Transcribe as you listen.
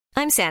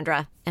I'm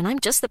Sandra, and I'm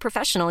just the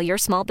professional your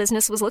small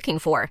business was looking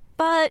for.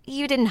 But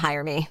you didn't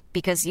hire me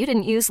because you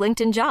didn't use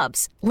LinkedIn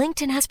Jobs.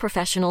 LinkedIn has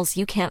professionals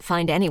you can't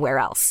find anywhere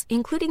else,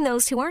 including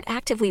those who aren't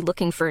actively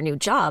looking for a new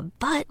job,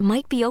 but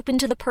might be open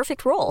to the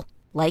perfect role,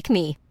 like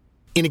me.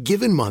 In a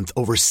given month,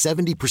 over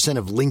 70%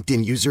 of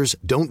LinkedIn users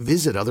don't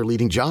visit other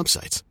leading job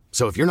sites.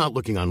 So if you're not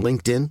looking on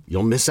LinkedIn,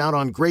 you'll miss out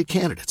on great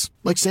candidates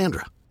like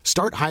Sandra.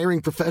 Start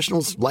hiring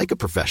professionals like a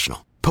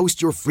professional.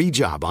 Post your free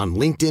job on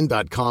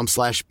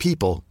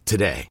linkedin.com/people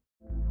today.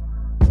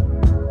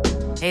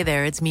 Hey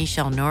there, it's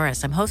Michelle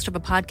Norris. I'm host of a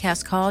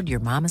podcast called Your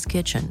Mama's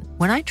Kitchen.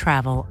 When I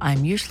travel,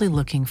 I'm usually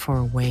looking for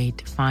a way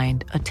to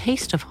find a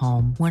taste of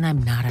home when I'm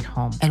not at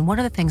home. And one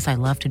of the things I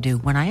love to do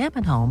when I am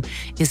at home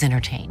is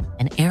entertain.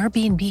 And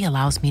Airbnb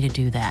allows me to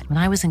do that. When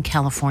I was in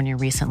California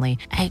recently,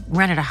 I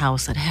rented a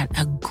house that had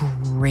a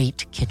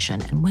great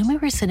kitchen. And when we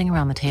were sitting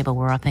around the table,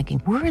 we're all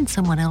thinking, we're in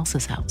someone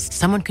else's house.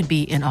 Someone could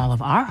be in all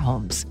of our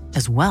homes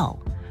as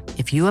well.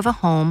 If you have a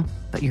home,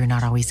 but you're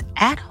not always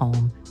at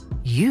home,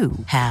 you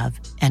have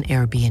an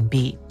Airbnb.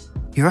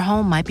 Your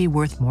home might be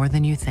worth more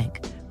than you think.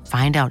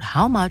 Find out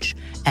how much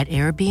at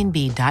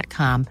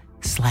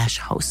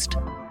airbnb.com/host.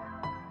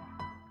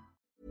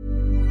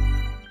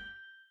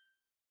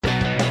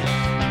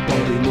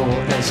 Bobby Moore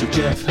and Sir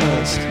Geoff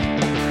Hurst,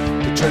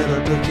 the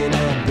Trevor Brooking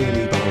and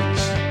Billy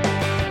Bonds,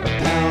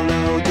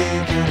 Paolo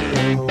Di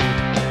Canio,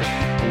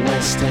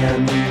 West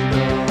Ham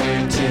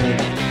United.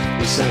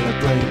 We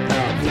celebrate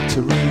our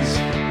victories,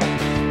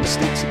 we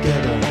stick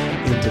together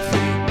in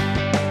defeat.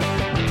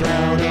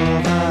 Proud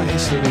of our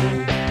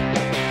history,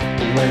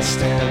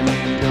 West Ham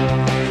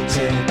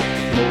United,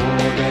 more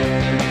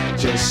than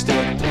just a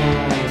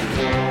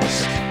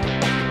podcast,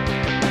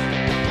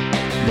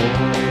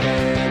 more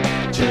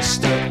than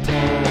just a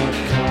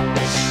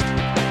podcast.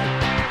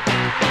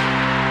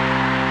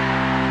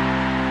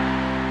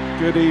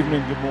 Good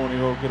evening, good morning,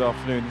 or good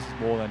afternoon. This is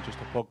more than just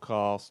a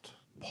podcast.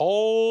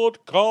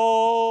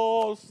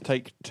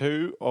 Take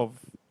 2 of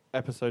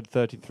episode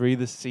 33,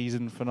 the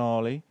season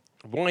finale.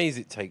 Why is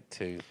it take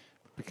 2?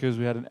 Because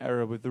we had an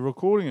error with the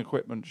recording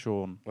equipment,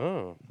 Sean.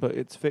 Oh. But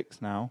it's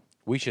fixed now.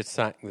 We should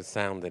sack the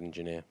sound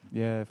engineer.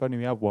 Yeah, if only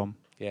we had one.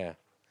 Yeah.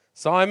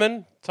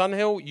 Simon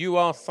Tunhill, you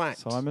are sacked.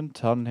 Simon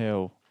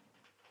Tunhill.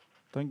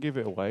 Don't give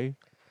it away.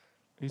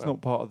 He's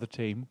not part of the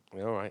team.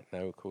 All right.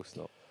 No, of course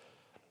not.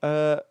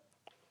 I'm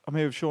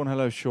here with Sean.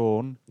 Hello,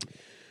 Sean.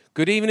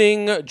 Good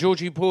evening,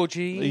 Georgie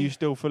Porgy. Are you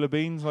still full of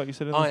beans, like you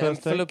said in the I am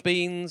first take? full of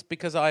beans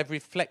because I've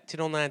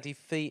reflected on our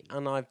defeat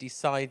and I've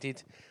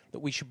decided that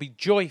we should be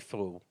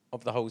joyful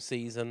of the whole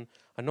season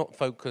and not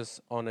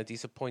focus on a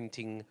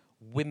disappointing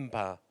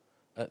whimper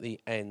at the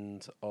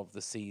end of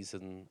the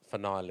season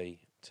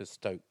finale to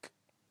Stoke.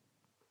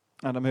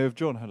 And I'm here with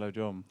John. Hello,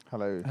 John.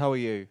 Hello. How are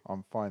you?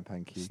 I'm fine,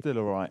 thank you. Still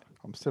all right.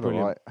 I'm still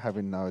Brilliant. all right,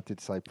 having I did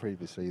say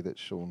previously that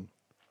Sean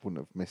wouldn't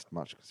have missed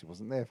much because he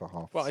wasn't there for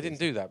half. Well, I didn't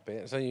do that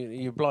bit, so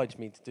you obliged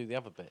me to do the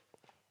other bit.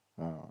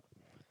 All right.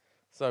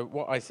 So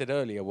what I said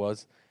earlier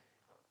was,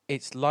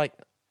 it's like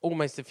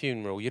almost a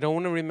funeral. You don't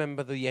want to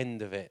remember the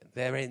end of it.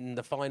 They're in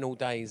the final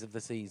days of the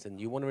season.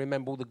 You want to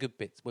remember all the good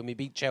bits. When we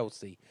beat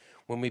Chelsea,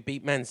 when we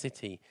beat Man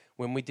City,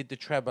 when we did the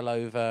treble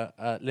over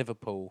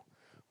Liverpool,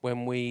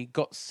 when we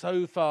got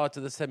so far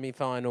to the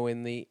semi-final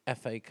in the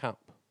FA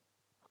Cup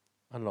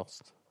and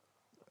lost.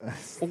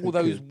 All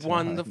those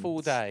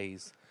wonderful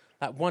days.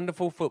 That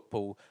wonderful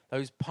football,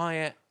 those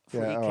Payet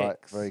free all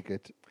kicks. right, very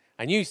good.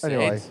 And you said,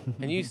 Anyway.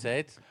 you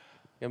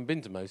haven't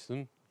been to most of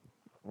them.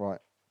 Right.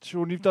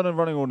 Sean, you've done a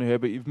running order here,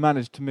 but you've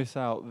managed to miss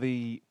out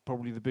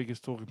probably the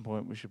biggest talking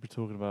point we should be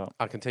talking about.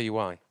 I can tell you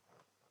why.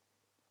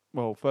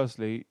 Well,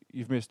 firstly,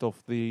 you've missed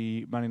off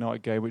the Man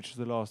United game, which is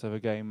the last ever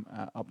game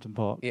at Upton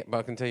Park. Yeah, but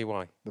I can tell you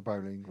why. The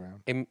bowling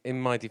ground.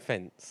 In my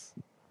defence,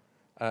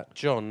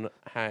 John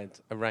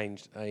had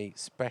arranged a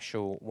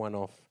special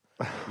one-off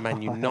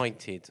Man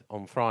United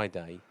on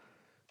Friday.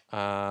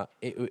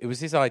 It was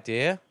his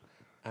idea,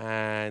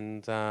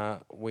 and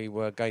we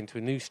were going to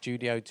a new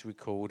studio to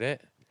record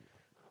it,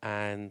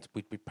 and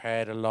we'd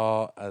prepared a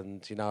lot,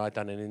 and, I'd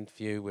done an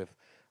interview with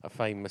a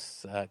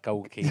famous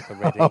goalkeeper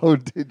ready. Oh,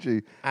 did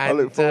you? I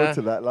look And, forward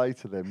to that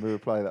later then. We'll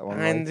play that one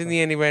And later. in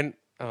the end he went,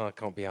 oh, I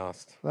can't be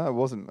asked. No, it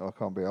wasn't. I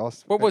can't be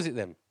asked. What was it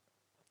then?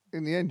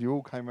 In the end, you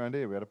all came around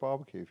here. We had a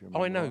barbecue, if you remember.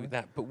 Oh, I know right?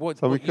 that, but what,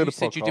 So we what could you have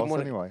said you didn't podcast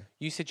want anyway.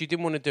 You said you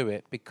didn't want to do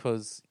it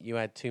because you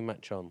had too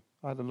much on.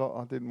 I had a lot.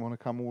 I didn't want to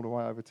come all the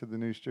way over to the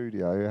new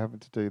studio, having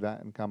to do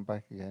that and come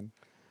back again.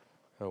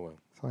 Oh well.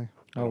 So,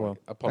 Oh, well.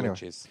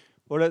 Apologies.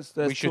 Well, let's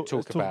We should let's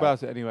talk talk about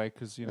about it anyway,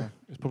 because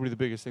it's probably the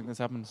biggest thing that's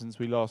happened since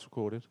we last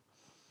recorded.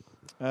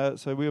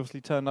 So we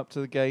obviously turned up to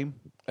the game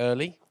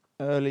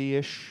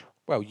early-ish.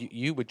 Well,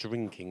 you were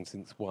drinking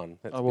since 1.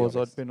 I was.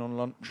 I'd been on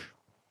lunch,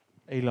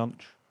 a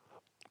lunch.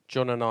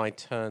 John and I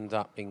turned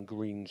up in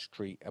Green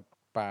Street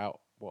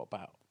about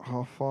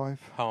 5:30,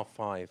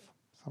 5:30,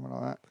 something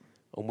like that.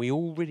 and we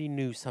already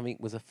knew something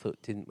was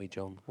afoot, didn't we,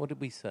 John? What did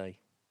we say?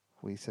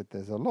 We said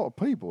there's a lot of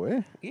people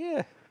here.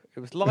 Yeah, It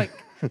was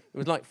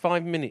like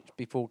 5 minutes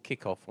before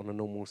kickoff on a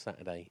normal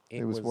Saturday.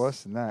 It was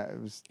worse than that.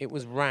 It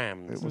was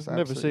rammed. It was We've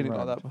never seen absolutely it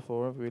like that rammed.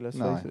 before, have we? Let's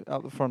No. face it.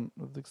 Out the front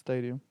of the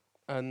stadium.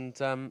 And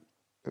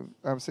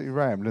Absolutely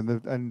rammed,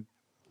 and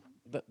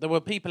there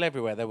were people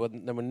everywhere. There were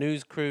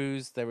news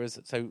crews.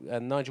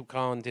 Nigel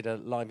Khan did a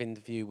live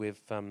interview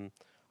with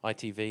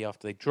ITV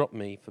after they dropped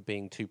me for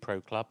being too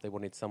pro-club. They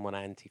wanted someone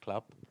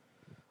anti-club.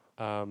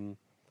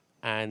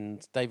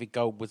 And David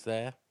Gold was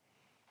there.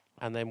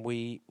 And then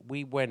we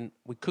went.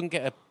 We couldn't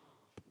get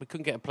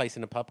a place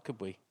in a pub,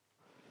 could we?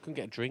 Couldn't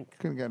get a drink.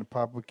 couldn't get in a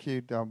pub.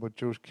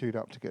 George queued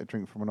up to get a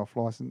drink from an off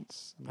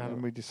licence,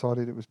 and we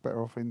decided it was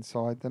better off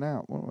inside than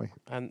out, weren't we?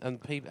 And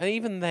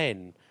even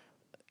then,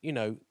 you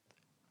know,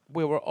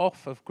 we were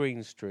off of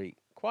Green Street,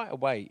 quite a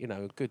way, you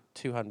know, a good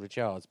 200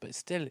 yards, but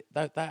still,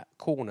 that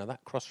corner,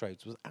 that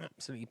crossroads was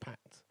absolutely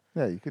packed.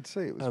 Yeah, you could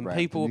see it was rammed,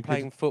 people and were you could-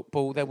 playing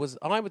football. There was,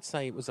 I would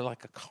say, it was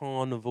like a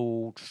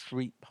carnival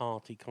street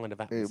party kind of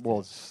atmosphere. It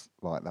was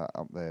like that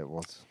up there. It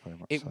was very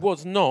much. It so.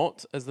 was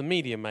not, as the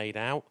media made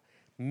out,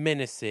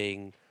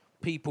 menacing.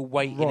 People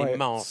waiting in Riots.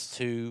 masks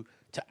to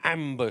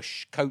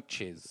ambush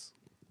coaches.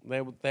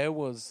 There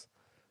was,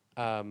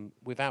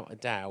 without a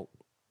doubt,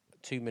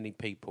 too many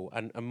people,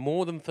 and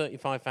more than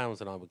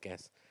 35,000, I would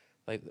guess.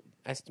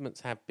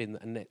 Estimates have been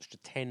an extra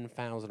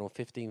 10,000 or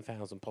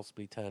 15,000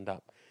 possibly turned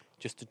up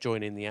just to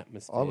join in the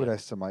atmosphere. I would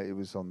estimate it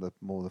was on the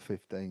more than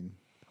 15.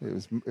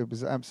 It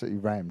was absolutely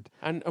rammed.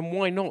 And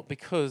why not?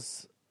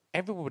 Because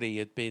everybody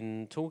had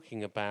been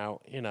talking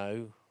about, you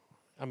know,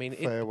 I mean,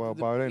 Farewell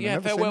bowling. I've Yeah,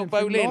 never seen farewell anything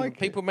bowling. like it.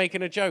 People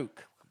making a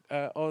joke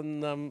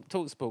on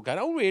TalkSport, going,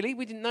 "Oh, really?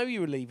 We didn't know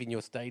you were leaving your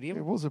It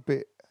stadium." was a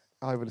bit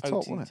over the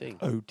top, wasn't it?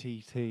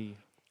 OTT.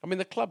 I mean,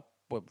 the club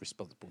were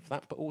responsible for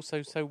that, but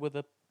also so were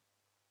the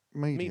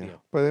Media.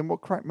 But then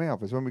what cracked me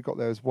up is when we got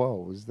there as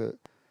well was that,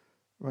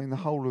 I mean, the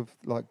whole of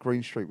like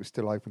Green Street was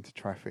still open to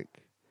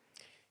traffic.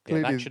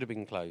 Yeah, that should have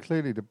been closed.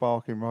 Clearly, the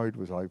Barking Road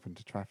was open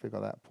to traffic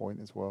at that point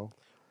as well.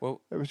 Well,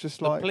 It was just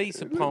the like police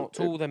had parked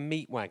all their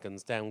meat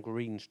wagons down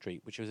Green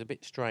Street, which was a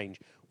bit strange,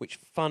 which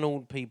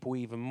funneled people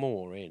even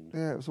more in.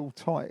 Yeah, it was all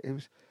tight.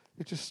 It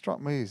just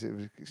struck me as it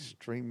was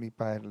extremely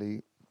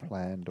badly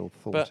planned or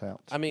thought But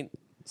out. I mean,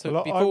 so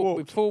Well, I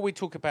walked- before we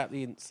talk about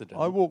the incident,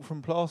 I walked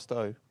from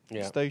Plaistow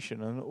Yeah.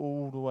 station and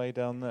all the way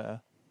down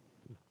there,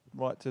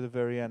 right to the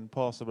very end,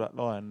 past the Black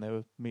Lion. There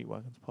were meat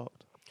wagons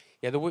parked.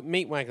 yeah, the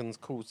meat wagons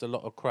caused a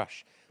lot of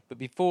crush. But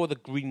before the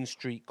Green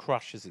Street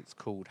crush, as it's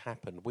called,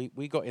 happened,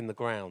 we got in the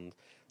ground.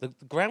 The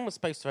ground was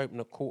supposed to open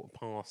at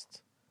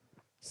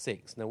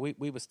 6:15. Now,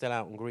 we were still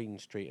out on Green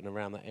Street and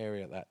around that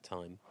area at that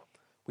time.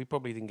 We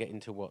probably didn't get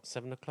into,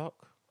 7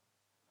 o'clock?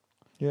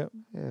 Yeah.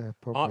 Yeah,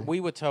 probably. We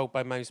were told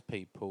by most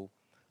people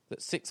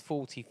that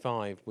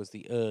 6:45 was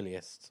the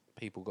earliest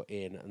people got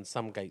in, and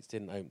some gates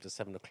didn't open to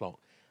 7 o'clock.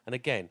 And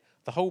again,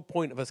 the whole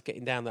point of us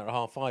getting down there at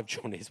 5:30,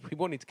 John, is we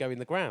wanted to go in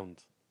the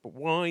ground. But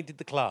why did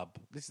the club,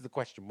 this is the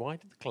question, why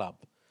did the club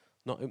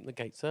not open the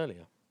gates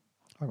earlier?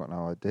 I got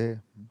no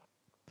idea.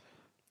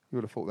 You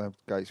would have thought the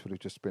gates would have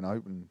just been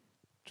open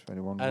to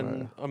anyone.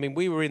 And, I mean,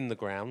 we were in the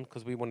ground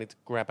because we wanted to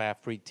grab our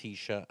free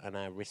T-shirt and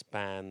our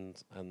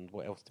wristband and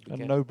what else did we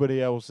And get? nobody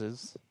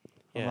else's,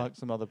 Yeah. unlike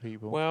some other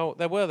people. Well,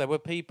 there were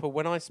people.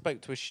 When I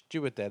spoke to a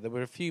steward there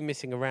were a few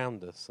missing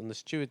around us, and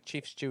the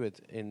chief steward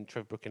in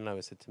Trevbrook and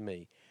Lower said to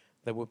me,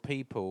 there were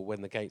people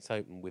when the gates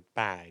opened with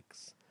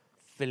bags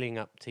filling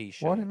up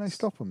T-shirts. Why didn't they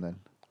stop them then?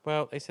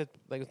 Well, they said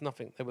there was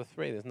nothing. There were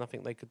three. There's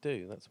nothing they could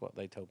do. That's what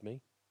they told me.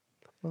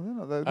 Well, they're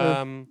not. They're,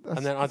 And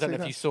then I don't know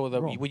if you saw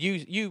that. wrong.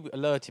 You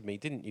alerted me,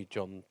 didn't you,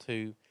 John,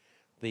 to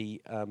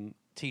the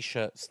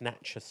T-shirt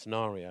snatcher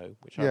scenario,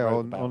 which I Yeah, wrote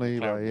on about. eBay.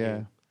 Clarendon Yeah,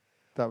 News.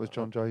 that was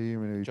John Joe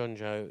Human who. John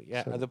Joe,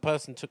 yeah. So- The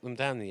person took them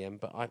down in the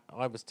end, but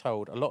I was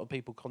told a lot of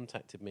people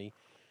contacted me.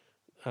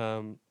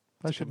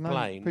 They to should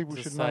complain, name. People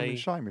to should say, name and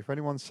shame. If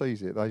anyone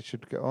sees it, they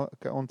should get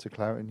on to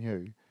Claret and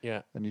Hugh,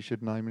 Yeah, and you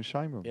should name and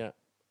shame them. yeah,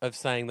 of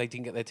saying they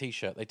didn't get their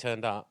T-shirt. They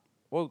turned up.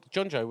 Well,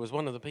 John Joe was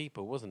one of the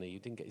people, wasn't he? Who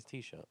didn't get his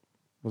T-shirt.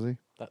 Was he?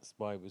 That's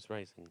why he was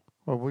racing.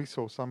 Well, we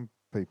saw some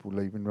people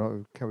leaving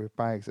with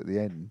bags at the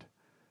end.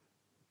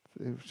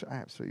 It was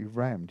absolutely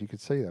rammed. You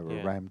could see they were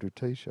Yeah. rammed with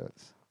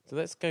T-shirts. So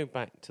let's go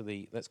back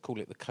to let's call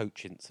it the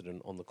coach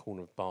incident on the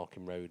corner of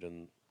Barking Road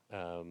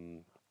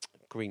and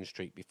Green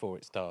Street before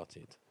it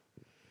started.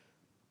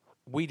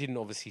 We didn't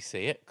obviously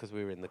see it because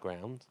we were in the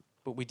ground,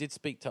 but we did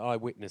speak to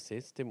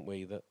eyewitnesses, didn't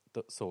we, that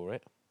saw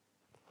it.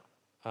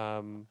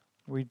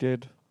 We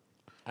did.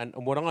 And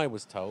what I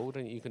was told,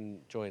 and you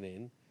can join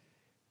in,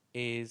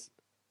 is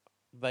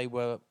they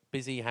were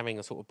busy having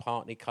a sort of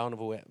party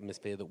carnival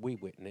atmosphere that we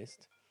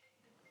witnessed.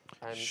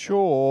 And,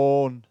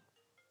 Sean.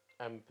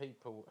 and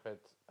people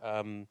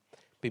had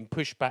been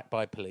pushed back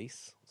by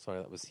police. Sorry,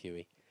 that was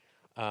Huey.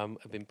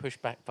 Had been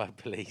pushed back by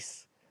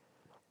police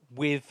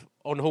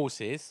on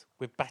horses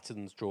with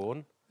batons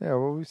drawn. Yeah,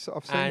 well,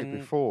 I've seen it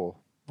before.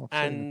 I've seen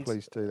And the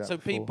police do that so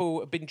before. people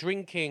have been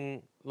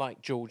drinking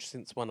like George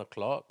since 1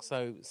 o'clock.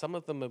 So some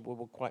of them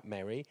were quite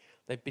merry.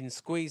 They've been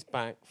squeezed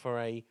back for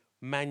a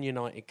Man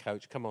United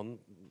coach. Come on,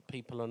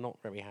 people are not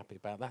very happy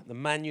about that. The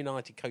Man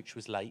United coach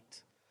was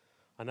late.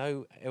 I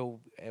know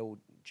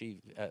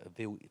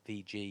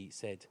VG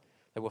said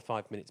they were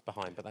 5 minutes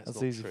behind, but that's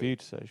not easy true. for you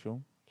to say,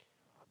 Sean.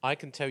 I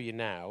can tell you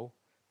now,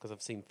 because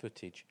I've seen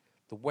footage,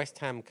 the West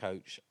Ham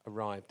coach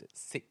arrived at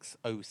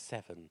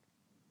 6:07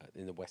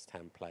 in the West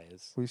Ham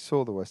players. We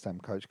saw the West Ham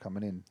coach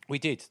coming in. We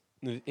did.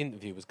 The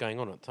interview was going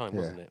on at the time,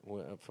 wasn't it,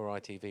 for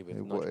ITV with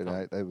Nigel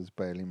Clark. They was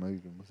barely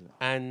moving, wasn't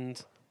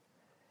it?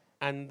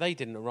 And they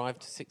didn't arrive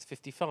to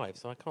 6:55,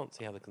 so I can't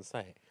see how they can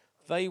say it.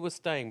 They were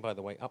staying, by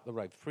the way, up the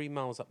road, 3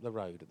 miles up the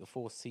road at the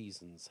Four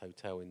Seasons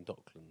Hotel in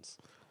Docklands.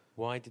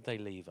 Why did they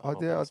leave at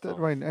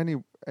 5:30? I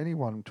mean,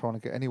 anyone trying to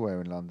get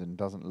anywhere in London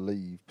doesn't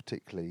leave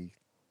particularly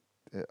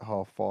at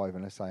 5:30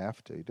 unless they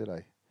have to, do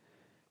they?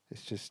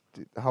 It's just,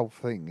 the whole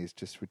thing is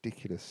just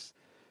ridiculous.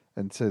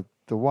 And to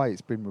the way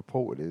it's been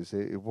reported is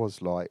it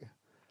was like, it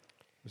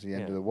was the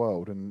end of the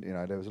world. And, you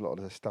know, there was a lot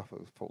of the stuff that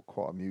was thought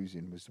quite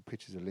amusing was the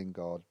pictures of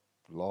Lingard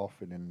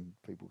laughing and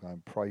people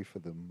going pray for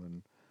them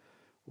and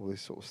all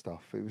this sort of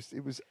stuff.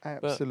 It was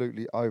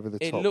absolutely over the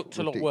top. It looked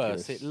a lot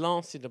ridiculous. worse. It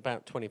lasted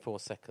about 24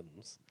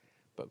 seconds,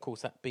 but of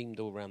course that beamed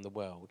all around the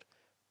world.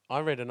 I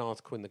read an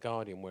article in The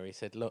Guardian where he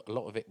said, look, a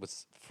lot of it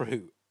was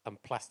fruit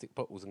and plastic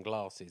bottles and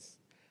glasses.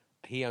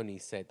 He only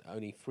said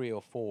only 3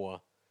 or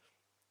 4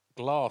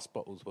 glass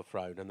bottles were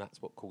thrown, and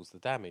that's what caused the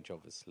damage,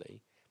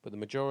 obviously. But the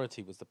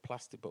majority was the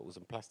plastic bottles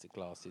and plastic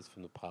glasses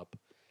from the pub.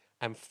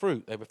 And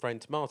fruit, they were throwing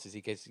tomatoes.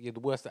 He goes, the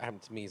worst that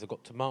happened to me is I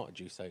got tomato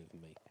juice over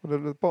me. Well,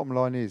 the bottom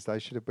line is they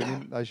should have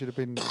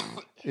been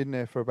in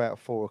there for about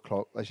 4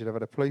 o'clock. They should have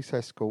had a police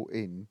escort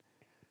in,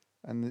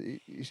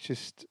 and it's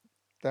just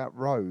that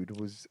road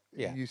was.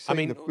 Yeah,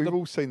 we've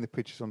all seen the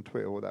pictures on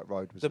Twitter. What that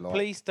road was the like.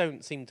 police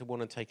don't seem to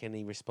want to take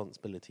any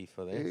responsibility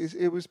for this.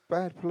 It was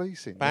bad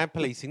policing. Bad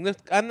policing,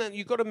 and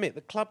you've got to admit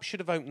the club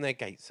should have opened their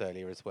gates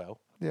earlier as well.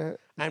 Yeah,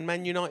 and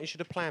Man United should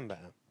have planned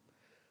better.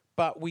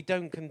 But we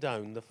don't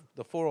condone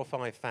the 4 or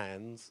 5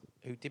 fans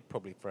who did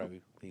probably throw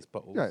these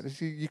bottles. Yeah,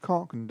 you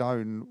can't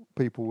condone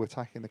people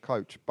attacking the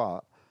coach,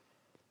 but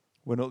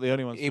we're not the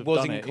only ones. It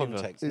was in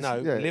context.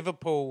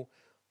 Liverpool.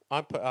 I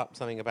put up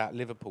something about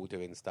Liverpool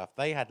doing stuff.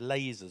 They had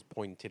lasers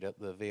pointed at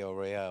the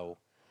Villarreal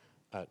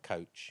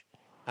coach,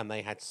 and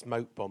they had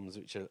smoke bombs,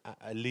 which are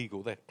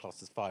illegal. They're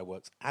classed as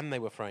fireworks, and they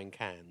were throwing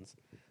cans.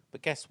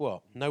 But guess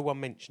what? No one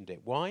mentioned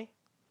it. Why?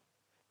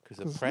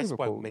 Because the press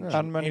won't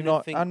mention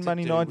anything. And Man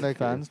United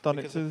fans done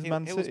it because to of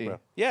Man City. Hillsborough.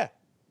 Yeah,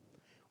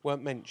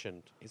 weren't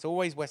mentioned. It's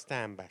always West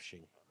Ham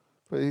bashing.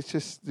 But it's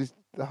just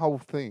the whole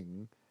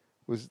thing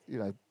was, you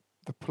know,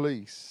 the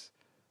police.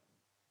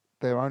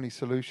 Their only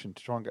solution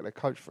to try and get their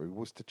coach through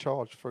was to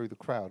charge through the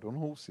crowd on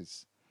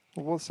horses.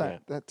 Well, what's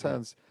that? Yeah. That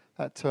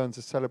turns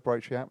a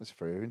celebratory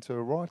atmosphere into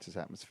a riotous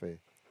atmosphere.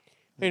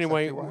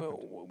 Anyway,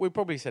 we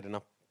probably said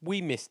enough.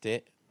 We missed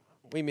it.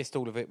 We missed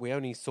all of it. We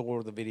only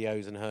saw the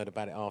videos and heard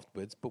about it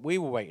afterwards. But we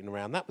were waiting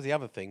around. That was the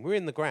other thing. We're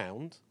in the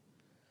ground.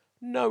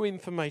 No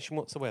information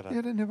whatsoever.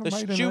 Yeah, they never made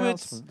an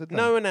announcement, did they?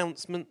 No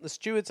announcement. The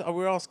stewards,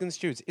 we're asking the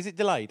stewards, is it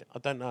delayed? I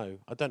don't know.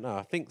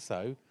 I think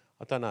so.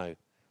 I don't know.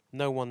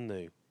 No one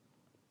knew.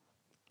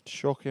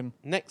 Shocking.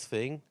 Next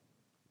thing,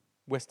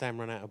 West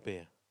Ham ran out of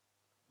beer.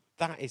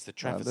 That is the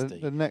travesty.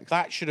 The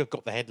that should have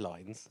got the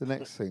headlines. The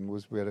next thing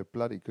was we had a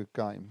bloody good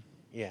game.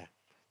 Yeah.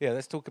 Yeah,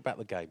 let's talk about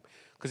the game.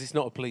 Because it's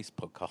not a police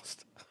podcast.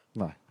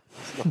 No.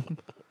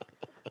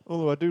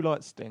 Although I do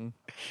like Sting.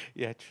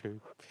 Yeah,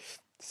 true.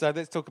 So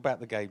let's talk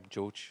about the game,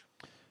 George.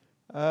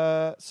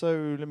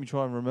 So let me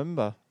try and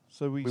remember.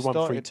 So we won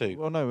started, 3-2.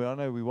 Well, no, I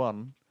know we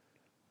won.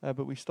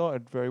 But we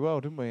started very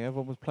well, didn't we?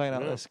 Everyone was playing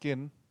out their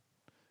skin.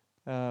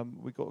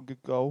 We got a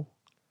good goal.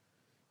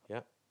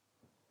 Yeah.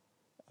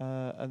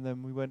 And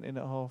then we went in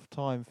at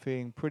half-time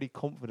feeling pretty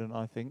confident,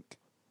 I think.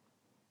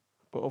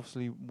 But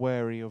obviously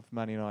wary of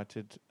Man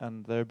United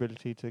and their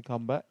ability to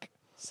come back.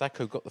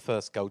 Sacco got the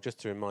first goal, just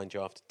to remind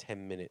you, after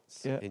 10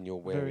 minutes in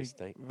your wary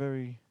state.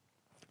 It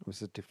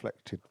was a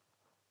deflected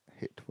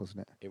hit,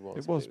 wasn't it? It was.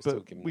 It was,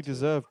 but we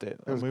deserved it.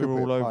 And we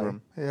were all over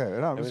them. Yeah,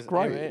 no, it was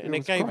great. And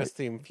it gave us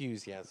the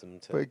enthusiasm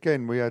to... But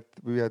again, we had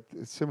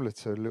similar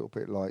to a little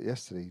bit like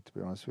yesterday, to be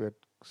honest. We had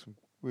some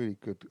really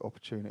good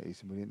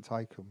opportunities and we didn't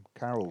take them.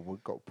 Carroll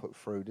got put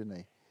through, didn't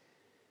he?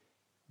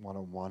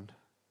 1-on-1.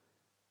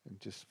 And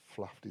just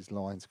fluffed his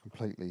lines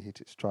completely,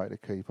 hit it straight at the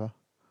keeper.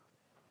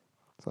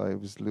 So it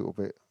was a little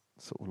bit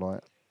sort of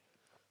like...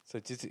 So,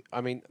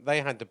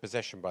 they had the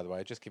possession, by the way.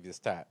 I'll just give you the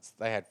stats.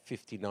 They had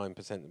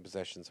 59% of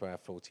possession to our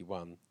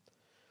 41.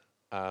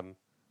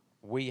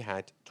 We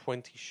had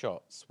 20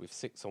 shots with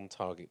 6 on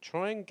target.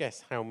 Try and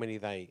guess how many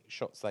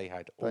shots they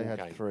had all game.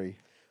 They had 3.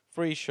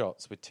 3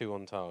 shots with 2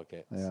 on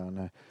target. Yeah, I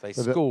know. They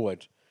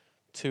scored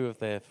 2 of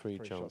their 3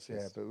 chances. Shots,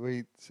 yeah, but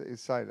we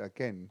say that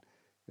again,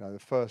 you know, the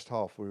first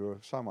half we were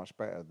so much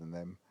better than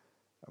them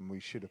and we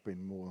should have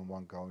been more than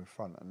 1 goal in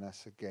front, and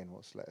that's again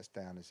what's let us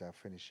down is our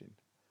finishing.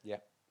 Yeah.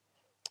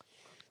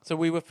 So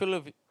we were full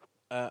of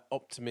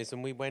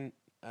optimism. We went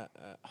at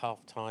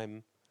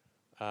half-time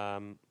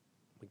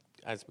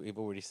as we've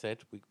already said,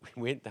 we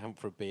went down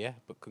for a beer,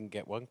 but couldn't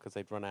get one because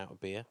they'd run out of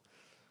beer.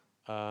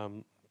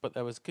 But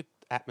there was good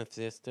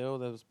atmosphere still.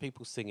 There was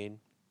people singing.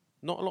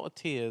 Not a lot of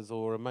tears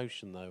or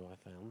emotion, though,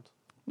 I found.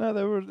 No,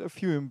 there were a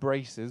few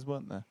embraces,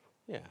 weren't there?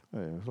 Yeah. Yeah,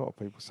 there's a lot of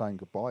people saying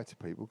goodbye to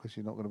people because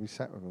you're not going to be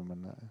sat with them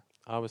and that.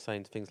 I was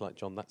saying things like,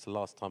 John, that's the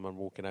last time I'm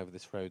walking over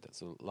this road. That's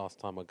the last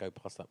time I go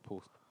past that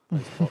post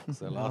box.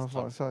 The I last was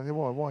time. like, so,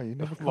 why? You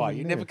never Why?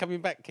 You're never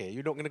coming back here?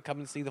 You're not going to come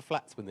and see the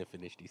flats when they're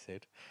finished, he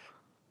said.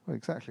 Well,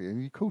 exactly.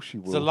 And of course you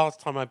will. It's the last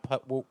time I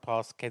walked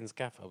past Ken's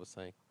gaff, I was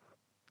saying.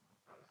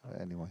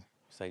 Anyway.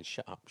 Saying,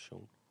 shut up,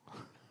 Sean.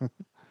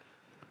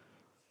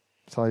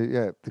 So,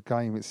 yeah, the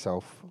game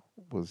itself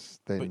was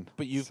then.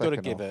 But you've got to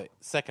give it.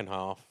 Second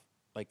half,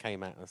 they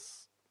came at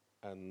us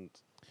and.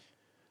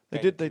 They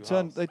did. They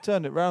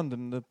turned it round,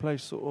 and the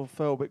place sort of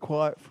fell a bit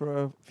quiet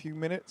for a few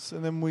minutes,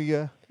 and then we.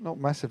 Not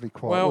massively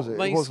quiet, well, was it?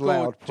 They It was scored,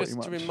 loud, pretty just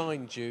much. to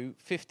remind you,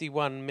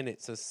 51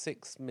 minutes or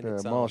 6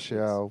 minutes.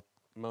 Martial.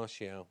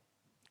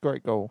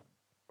 Great goal.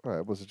 Well,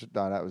 it was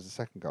that was the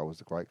second goal. Was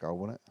the great goal,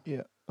 wasn't it?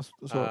 Yeah, that's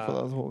what I thought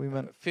that was what we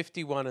meant.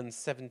 51 and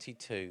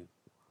 72.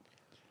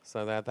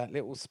 So they had that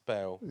little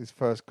spell. His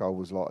first goal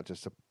was like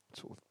just a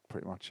sort of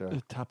pretty much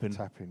a Tapping.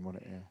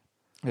 wasn't it?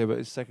 Yeah. Yeah, but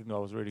his second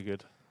goal was really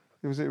good.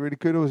 Was it really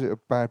good, or was it a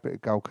bad bit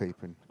of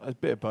goalkeeping? A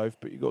bit of both,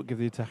 but you've got to give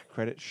the attacker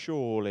credit.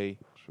 Surely.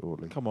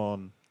 Come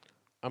on.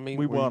 I mean,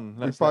 we won.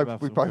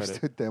 We both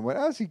stood there and went,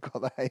 how's he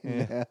got that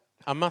in there?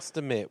 I must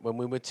admit, when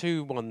we were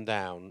 2-1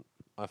 down,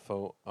 I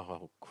thought,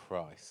 oh,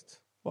 Christ.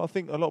 Well, I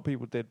think a lot of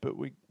people did, but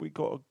we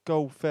got a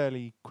goal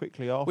fairly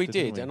quickly after. We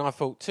did, we? And I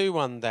thought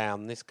 2-1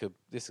 down, this could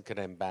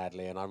end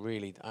badly, and I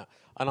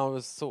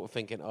was sort of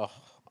thinking, oh,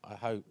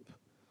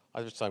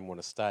 I just don't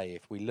want to stay.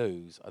 If we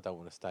lose, I don't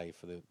want to stay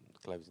for the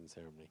closing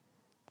ceremony.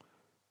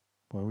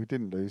 Well, we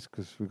didn't lose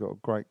because we got a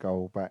great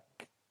goal back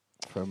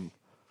from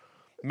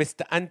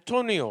Mr.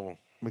 Antonio.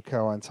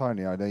 Mikel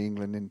Antonio, the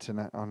England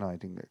international. Oh, no, he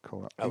didn't get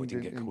called up. Oh, he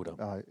didn't get called up.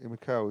 No,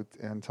 Mikel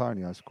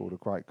Antonio scored a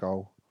great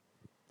goal.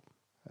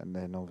 And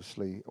then,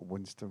 obviously,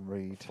 Winston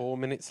Reid. 4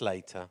 minutes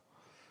later,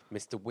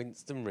 Mr.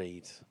 Winston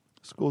Reid.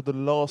 Scored the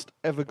last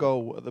ever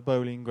goal at the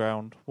Bowling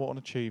Ground. What an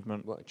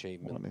achievement. What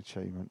achievement. What an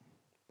achievement.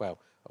 Well,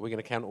 are we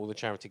going to count all the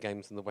charity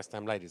games and the West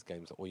Ham ladies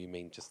games, or you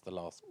mean just the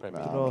last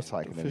Premier League? No, I'm not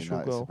taking any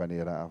notice goal. of any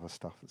of that other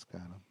stuff that's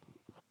going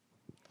on.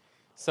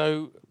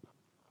 So,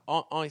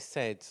 I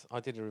said,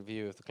 I did a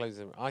review of the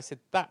closing. I said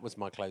that was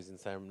my closing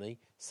ceremony,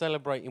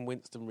 celebrating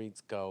Winston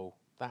Reid's goal.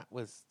 That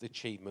was the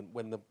achievement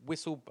when the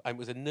whistle. It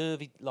was a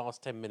nervy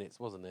last 10 minutes,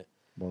 wasn't it?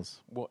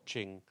 Was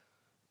watching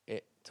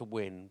it to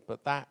win,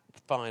 but that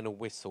final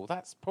whistle.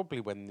 That's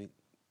probably when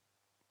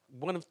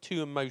one of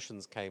two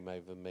emotions came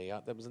over me.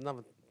 There was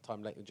another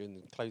time later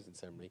during the closing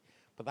ceremony,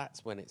 but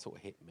that's when it sort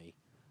of hit me,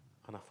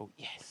 and I thought,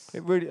 yes.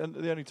 It really. And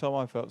the only time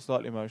I felt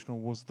slightly emotional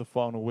was the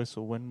final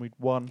whistle when we'd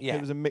won. Yeah,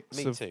 it was a mix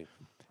me of. too.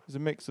 It was a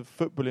mix of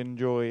footballing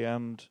joy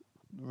and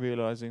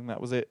realising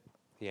that was it.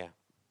 Yeah,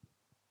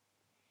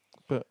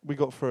 but we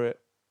got through it.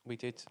 We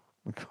did.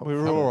 We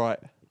were all right.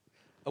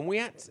 And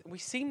we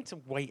seemed to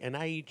wait an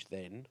age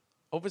then.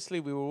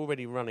 Obviously, we were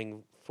already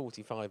running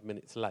 45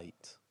 minutes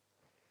late.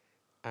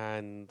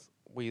 And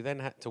we then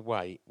had to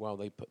wait while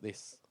they put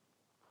this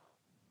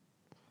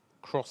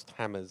crossed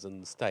hammers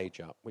and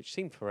stage up, which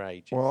seemed for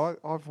ages. Well,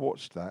 I've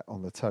watched that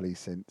on the telly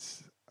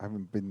since. I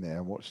haven't been there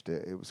and watched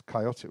it. It was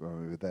chaotic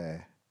when we were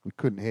there. We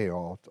couldn't hear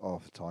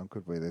half the time,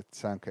 could we? The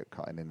sound kept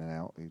cutting in and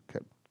out.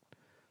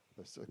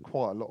 There's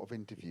quite a lot of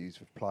interviews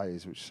with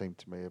players, which seemed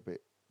to me a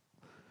bit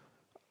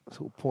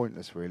sort of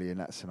pointless, really, in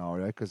that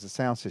scenario, because the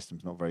sound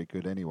system's not very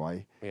good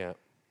anyway. Yeah.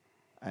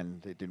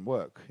 And it didn't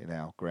work in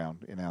our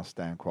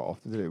stand quite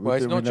often, did it? Well,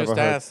 it's not just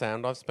our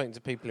sound. I've spoken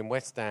to people in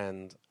West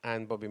End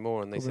and Bobby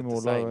Moore, and they said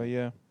the same. Lower,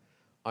 yeah.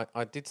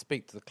 I did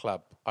speak to the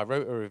club. I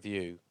wrote a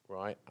review,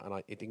 right,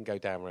 and it didn't go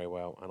down very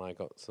well, and I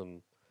got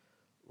some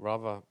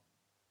rather,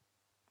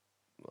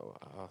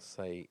 I'll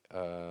say,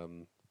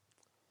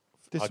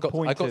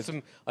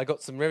 disappointed. I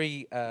got some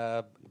very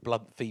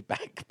blunt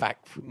feedback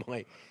back from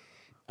my.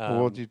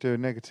 Well, what did you do? A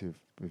negative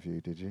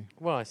review, did you?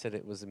 Well, I said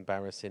it was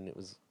embarrassing. It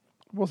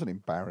wasn't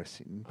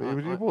embarrassing, but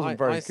it wasn't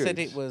very good. I said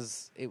it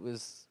was.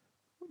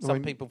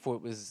 Some people thought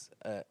it was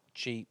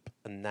cheap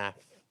and naff.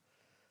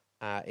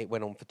 It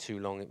went on for too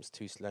long. It was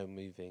too slow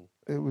moving.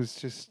 It was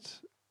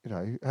just,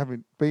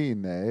 having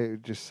been there,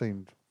 it just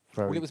seemed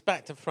very. Well, it was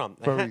back to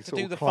front. They had to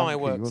do the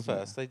fireworks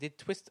first. They did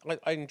twist.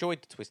 I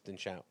enjoyed the twist and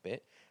shout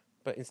bit,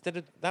 but instead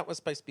of that was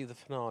supposed to be the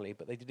finale,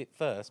 but they did it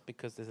first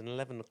because there's an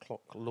 11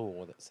 o'clock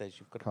law that says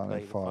you've got to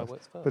play the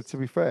fireworks first. But to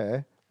be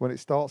fair, when it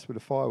starts with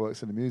the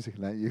fireworks and the music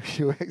and that, your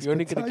expectations you're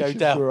only going to go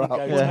down. Were up,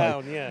 go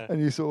down, yeah.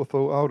 And you sort of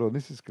thought, hold on,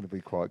 this is going to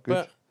be quite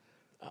good.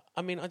 But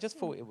I mean, I just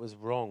thought it was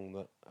wrong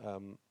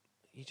that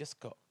you just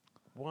got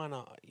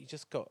you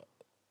just got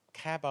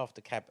cab after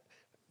cab.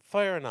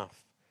 Fair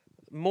enough.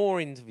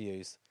 More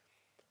interviews.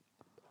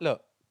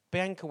 Look,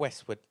 Bianca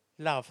Westwood,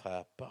 love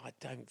her, but I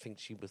don't think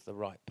she was the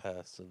right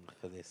person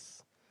for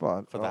this.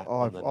 But for that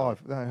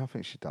I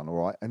think she's done all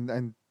right.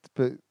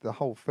 But the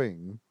whole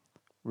thing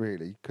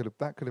really.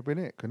 That could have been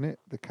it, couldn't it?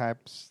 The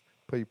cabs,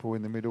 people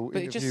in the middle,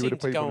 But it just interview with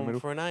the seemed to people go in the on middle.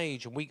 for an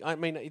age. And I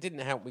mean, it didn't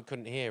help we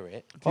couldn't hear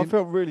it. I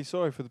felt really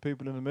sorry for the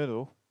people in the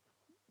middle.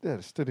 Yeah,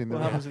 they stood in the What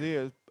middle. happens to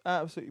you?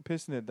 Absolutely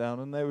pissing it down,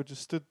 and they were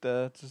just stood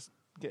there, just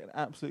getting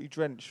absolutely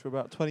drenched for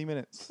about 20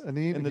 minutes And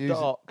the in interviews, the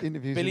dark.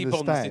 interviews Billy in the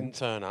Bonds stand. didn't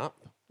turn up.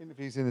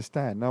 Interviews in the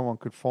stand. No one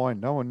could find.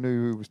 No one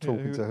knew who was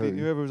talking to who.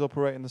 Whoever was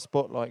operating the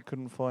spotlight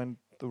couldn't find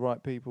the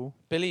right people.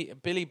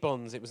 Billy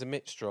Bonds, it was a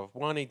mixture of,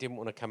 one, he didn't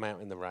want to come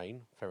out in the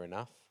rain, fair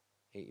enough.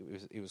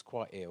 He was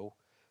quite ill,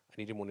 and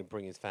he didn't want to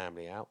bring his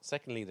family out.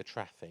 Secondly, the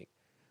traffic.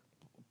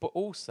 But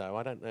also,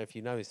 I don't know if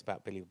you know this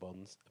about Billy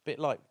Bonds, a bit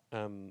like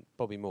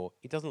Bobby Moore,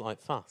 he doesn't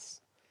like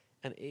fuss.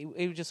 And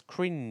he just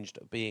cringed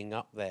at being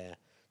up there,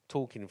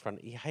 talking in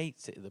front. He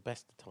hates it at the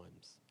best of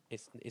times.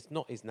 It's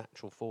not his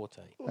natural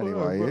forte.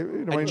 Anyway,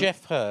 And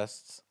Jeff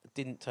Hurst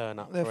didn't turn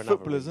up They're for another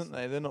footballers, reason.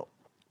 aren't they? They're not.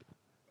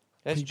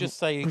 Let's people- just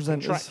say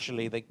presenters.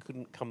 contractually they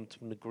couldn't come to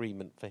an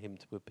agreement for him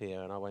to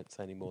appear, and I won't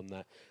say any more than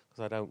that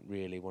because I don't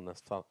really want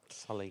to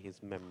sully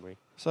his memory.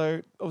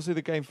 So obviously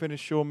the game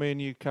finished. Sean, me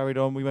and you carried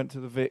on. We went to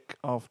the Vic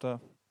after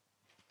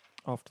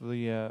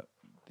the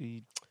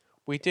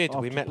We did.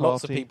 We After met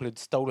lots of party. people who'd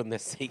stolen their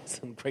seats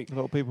and great. a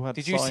lot of people had.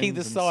 Did you see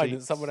the signs and sign that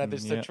seats someone had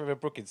this and, Trevor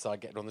Brook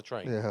inside getting on the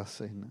train? Yeah, I've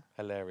seen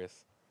that.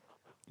 Hilarious.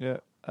 Yeah.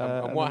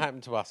 And what then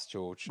happened to us,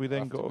 George? We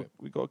then after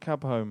we got a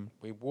cab home.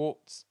 we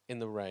walked in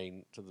the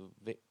rain to the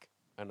Vic,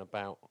 and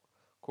about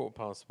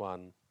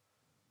 1:15,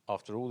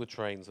 after all the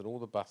trains and all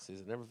the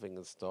buses and everything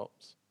had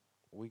stopped,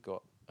 we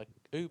got an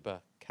Uber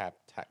cab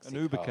taxi.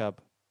 An Uber car.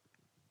 cab.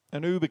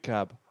 An Uber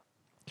cab.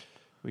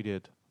 We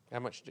did. How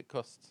much did it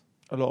cost?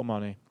 A lot of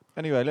money.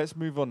 Anyway, let's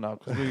move on now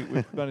because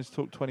we've managed to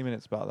talk 20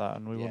 minutes about that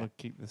and we Yeah. want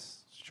to keep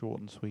this short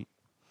and sweet.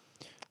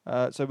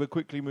 So we'll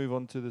quickly move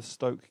on to the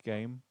Stoke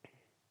game,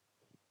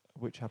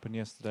 which happened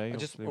yesterday. I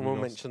just Obviously, want we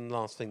to lost. mention the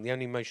last thing. The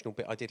only emotional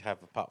bit I did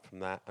have apart from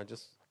that,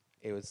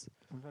 it was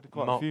We've had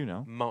quite Mark, a few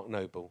now. Mark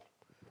Noble.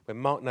 When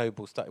Mark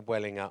Noble started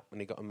welling up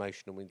and he got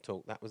emotional when he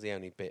talked, that was the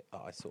only bit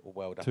that I sort of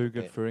welled up. Too a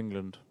good bit. for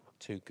England.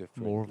 Too good for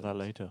More England. of that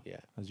later,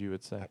 Yeah, as you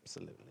would say.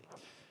 absolutely.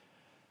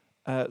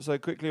 So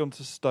quickly on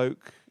to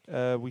Stoke.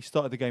 We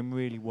started the game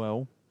really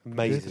well.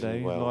 Amazing.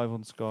 Today, Well, live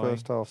on Sky.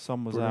 First half,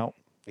 Sun was brilliant. out.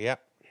 yeah.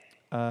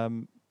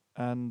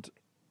 And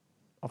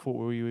I thought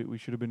we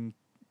should have been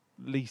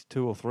at least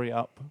 2 or 3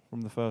 up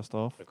from the first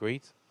half.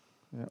 Agreed.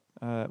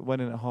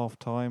 Went in at half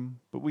time,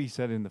 but we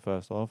said in the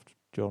first half,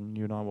 John,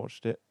 you and I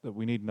watched it, that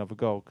we need another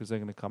goal because they're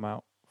going to come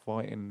out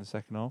fighting in the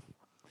second half.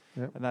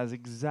 Yep. And that is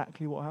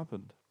exactly what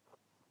happened.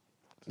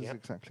 This is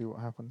exactly what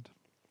happened.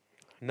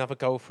 Another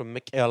goal from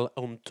Mikel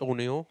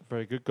Antonio.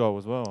 Very good goal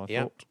as well, I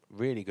Yeah, thought.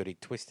 really good. He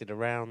twisted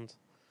around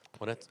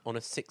on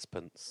a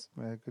sixpence.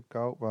 Yeah, good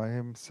goal by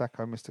him.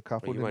 Sacco missed a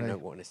couple, Well, you won't know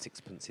didn't what a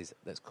sixpence is.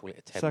 Let's call it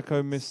a 10.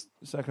 Sacco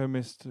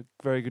missed a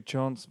very good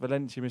chance.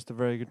 Valencia missed a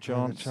very good Very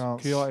good chance.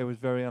 chance. Kouyaté was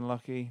very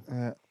unlucky. he?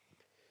 Yeah.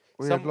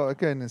 We Some- had,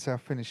 again, it's our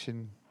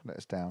finishing let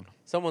us down.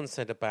 Someone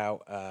said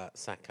about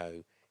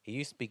Sacco, he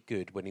used to be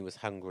good when he was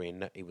hungry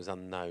and he was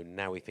unknown.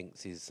 Now he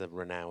thinks he's a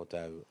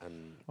Ronaldo.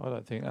 And I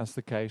don't think that's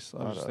the case.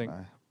 I just don't think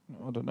know.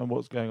 I don't know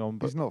what's going on,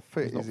 but He's not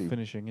fit, he's not is he?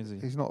 finishing, is he?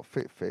 He's not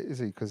fit, is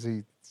he? Because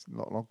he's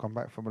not long come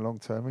back from a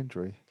long-term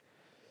injury.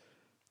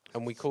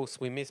 and we, of course,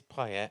 we miss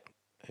Payet,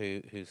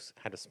 who's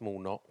had a small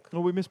knock.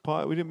 Well, we missed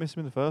Payet. We didn't miss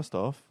him in the first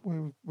half.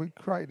 We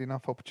created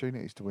enough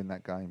opportunities to win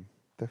that game,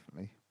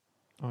 definitely.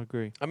 I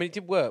agree. I mean, it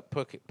did work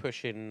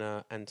pushing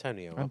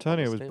Antonio. up,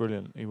 Antonio was honestly.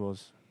 brilliant. He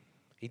was.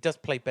 He does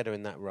play better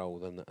in that role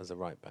than as a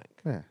right back.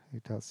 Yeah, he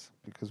does.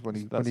 Because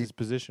when That's his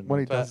position. when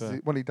he to be does fair.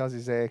 when he does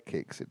his air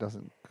kicks, it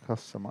doesn't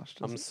cost so much.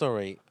 Does I'm it?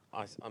 sorry,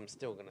 I'm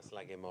still going to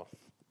slag him off.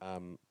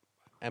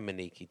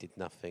 Emaniki did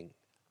nothing.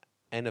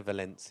 Enna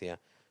Valencia,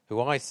 who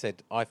I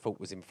thought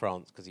was in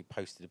France because he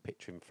posted a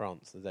picture in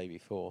France the day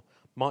before,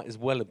 might as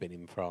well have been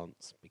in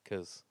France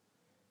because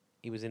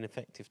he was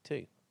ineffective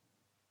too.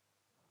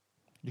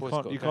 You Boys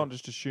can't gotta you go. can't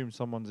just assume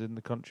someone's in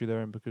the country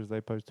they're in because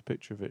they post a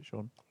picture of it,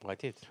 Sean. I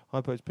did.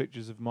 I post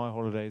pictures of my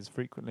holidays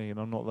frequently, and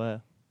I'm not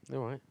there.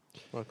 All right.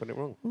 Well, I got it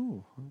wrong.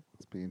 Ooh,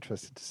 it's be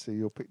interested to see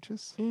your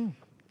pictures.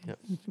 Yep.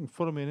 You can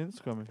follow me on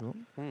Instagram if you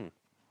want.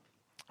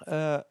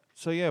 Hmm.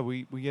 So yeah,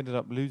 we ended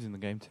up losing the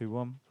game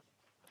 2-1.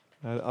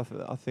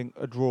 I think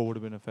a draw would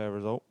have been a fair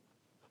result,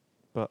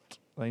 but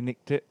they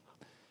nicked it.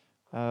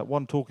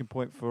 One talking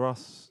point for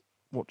us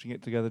watching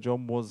it together,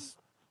 John, was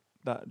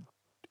that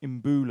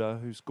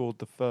Imbula, who scored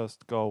the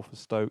first goal for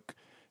Stoke,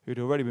 who'd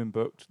already been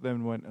booked,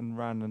 then went and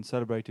ran and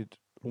celebrated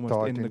almost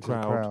Dived in the into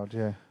crowd,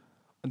 yeah.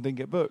 and didn't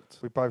get booked.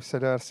 We both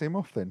said I'd see him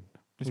off then.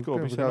 He's We've got to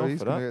be we sent go, off he's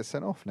for going that. to get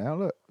sent off now.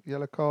 Look,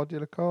 yellow card,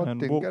 And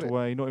didn't walked get it.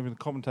 away. Not even the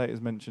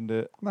commentators mentioned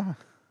it. Nah,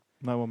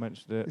 No one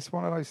mentioned it. it's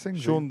one of those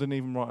things. Sean didn't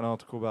even write an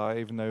article about it,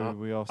 even though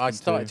we asked him I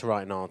started to. to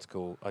write an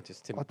article. I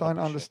just didn't. I don't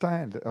publish it.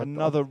 understand it.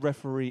 Another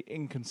referee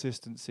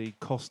inconsistency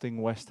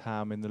costing West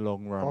Ham in the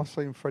long run. I've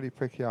seen Freddie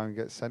Piccione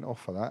get sent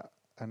off for that,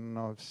 and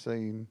I've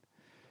seen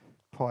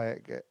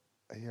Payet get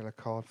a yellow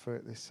card for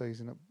it this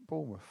season at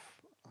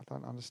Bournemouth. I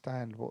don't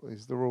understand what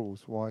is the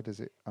rules. Why does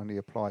it only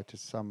apply to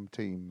some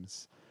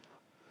teams?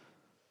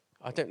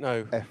 I don't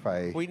know.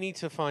 FA. We need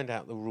to find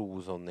out the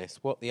rules on this.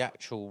 What the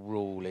actual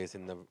rule is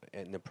in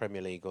the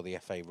Premier League or the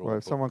FA rule. Well,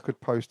 if someone could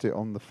post it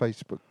on the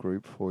Facebook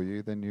group for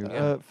you, then you...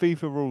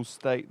 FIFA rules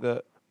state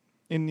that,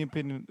 in the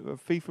opinion,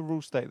 FIFA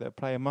rules state that a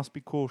player must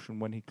be cautioned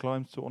when he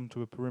climbs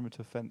onto a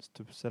perimeter fence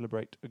to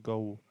celebrate a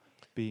goal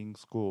being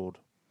scored,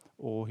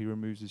 or he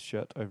removes his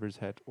shirt over his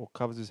head, or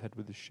covers his head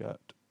with his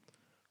shirt.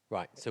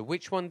 Right, so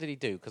which one did he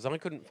do? Because I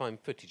couldn't find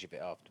footage of it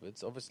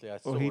afterwards. Obviously, I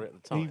saw it at the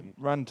time. He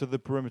ran to the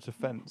perimeter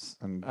fence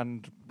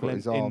and put blent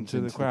his arms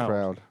into the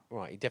crowd.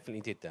 Right, he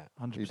definitely did that.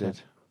 100%. He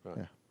did. Right.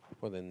 Yeah.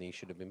 Well, then he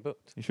should have been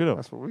booked. He should have.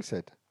 That's what we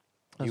said.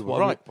 You were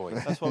right,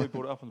 boys. That's why we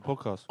brought it up on the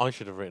podcast. I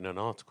should have written an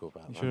article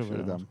about You that. should have Should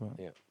have written done.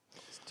 it.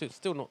 Yeah.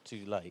 Still not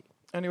too late.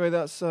 Anyway,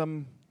 that's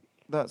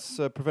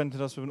prevented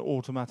us with an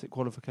automatic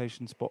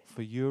qualification spot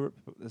for Europe,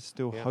 but there's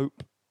still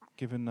hope,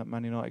 given that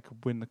Man United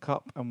could win the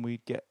cup and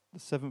we'd get the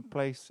 7th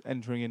place,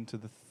 entering into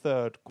the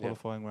 3rd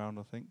qualifying round,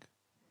 I think.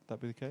 Would that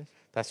be the case?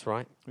 That's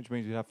right. Which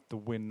means we'd have to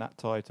win that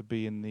tie to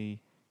be in the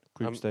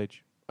group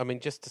stage. I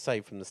mean, just to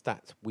say from the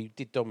stats, we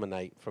did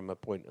dominate from a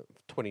point of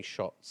 20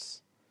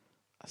 shots,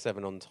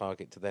 7 on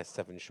target, to their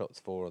 7 shots,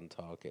 4 on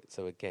target.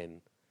 So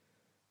again,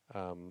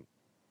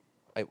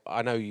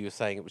 I know you were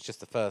saying it was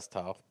just the first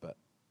half, but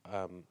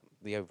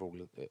the overall,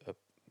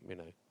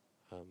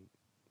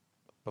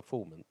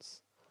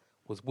 performance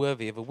was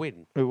worthy of a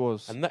win. It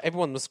was. And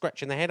everyone was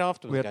scratching their head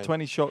afterwards. We had going,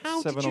 20 shots,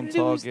 how 7 did on you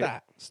lose target.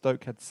 that?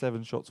 Stoke had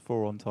 7 shots,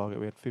 4 on target.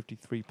 We had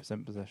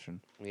 53%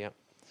 possession. Yeah.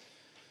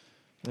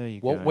 There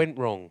you go. What went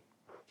wrong?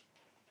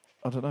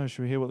 I don't know.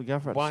 Should we hear what the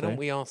gaffer had to say? Why don't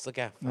we ask the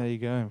gaffer? There you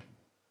go.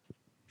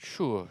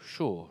 Sure.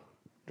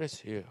 Let's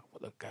hear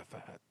what the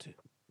gaffer had to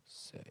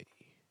say.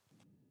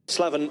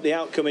 Slaven, the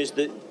outcome is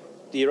that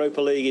the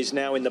Europa League is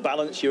now in the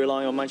balance. You're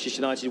relying on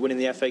Manchester United winning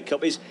the FA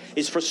Cup. Is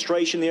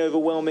frustration the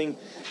overwhelming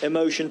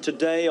emotion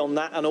today on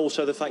that, and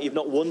also the fact you've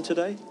not won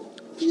today?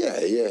 Yeah,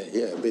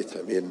 a bit.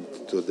 I mean,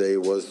 today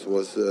was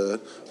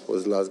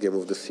last game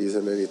of the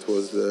season, and it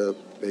was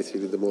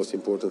basically the most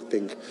important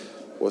thing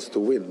was to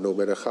win, no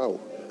matter how,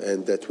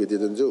 and that we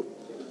didn't do.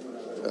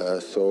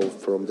 So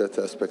from that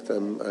aspect,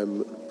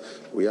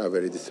 we are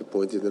very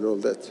disappointed and all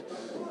that.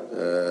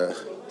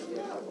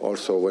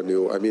 Also,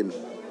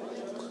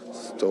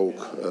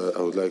 Stoke,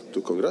 I would like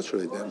to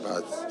congratulate them,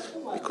 but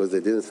because they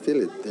didn't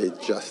steal it, they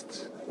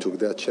just took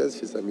their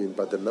chances.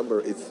 But the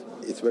number,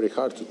 it's very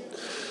hard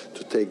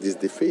to take this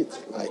defeat.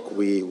 Like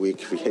we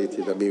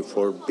created,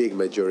 for big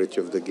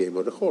majority of the game,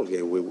 or the whole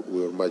game, we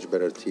were a much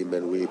better team,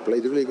 and we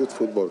played really good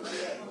football,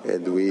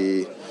 and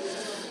we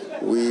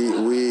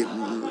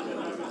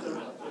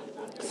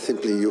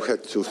simply, you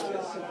had to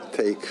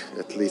take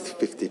at least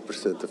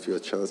 50% of your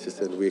chances,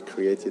 and we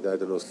created,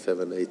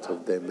 7, 8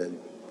 of them, and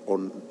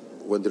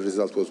when the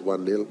result was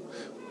 1-0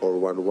 or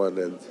 1-1,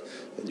 and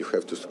you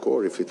have to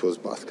score. If it was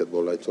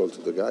basketball, I told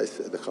to the guys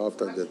at the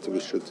halftime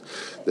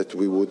that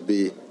we would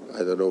be,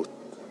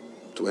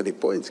 20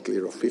 points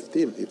clear of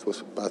 15. It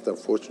was, but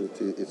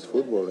unfortunately, it's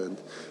football,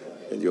 and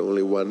you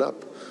only one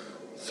up.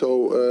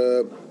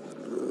 So,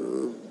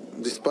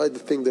 despite the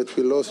thing that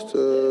we lost,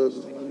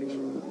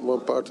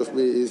 one part of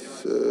me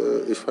is,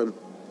 if I'm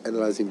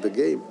analyzing the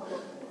game,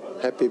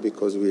 happy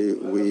because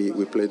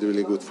we played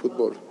really good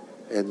football,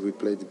 and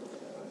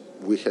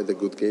we had a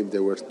good game. They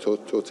were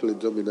totally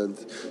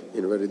dominant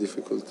in a very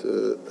difficult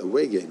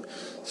away game.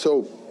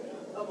 So,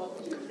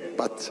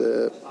 but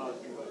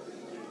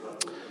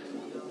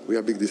we are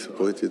a bit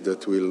disappointed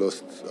that we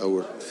lost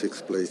our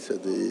 6th place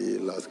at the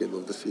last game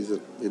of the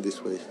season in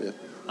this way. Yeah.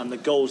 And the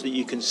goals that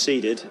you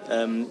conceded,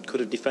 could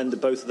have defended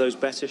both of those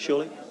better,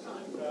 surely?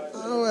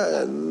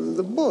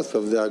 Both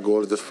of their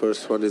goals. The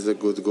first one is a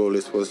good goal.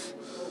 It was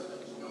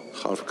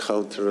half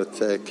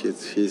counter-attack.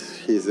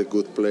 He's a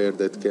good player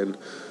that can,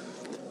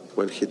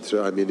 when he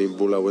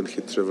Imbula, when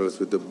he travels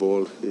with the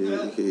ball,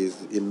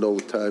 he's in no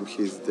time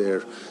he's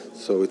there.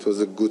 So it was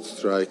a good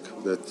strike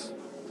that.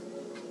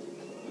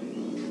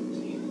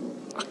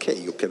 Okay,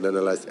 you can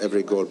analyze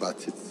every goal,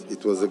 but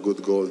it was a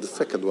good goal. The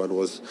second one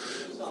was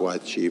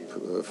quite cheap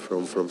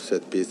from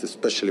set piece,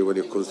 especially when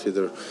you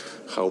consider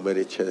how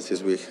many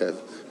chances we had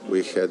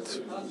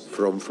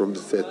from the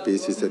set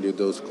pieces, and you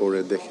don't score,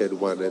 and they had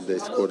one and they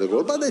scored a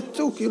goal. But they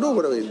took,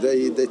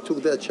 they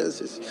took their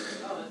chances,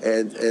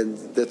 and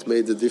that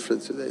made the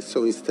difference today.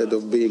 So instead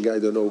of being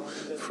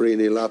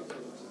 3-0 up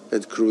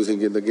and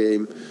cruising in the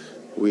game,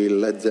 we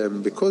let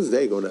them, because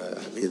they're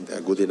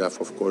good enough,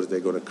 of course, they're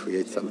gonna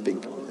create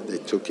something. And they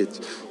took it.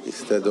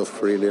 Instead of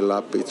 3-0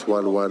 up, it's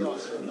 1-1,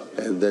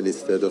 and then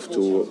instead of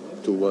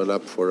 2-1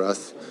 up for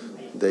us,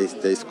 they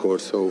score.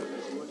 So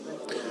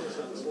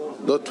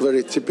not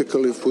very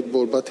typical in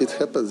football, but it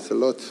happens a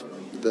lot.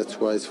 That's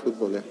why it's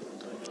football. Yeah.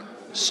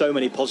 So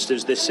many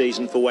positives this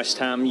season for West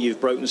Ham.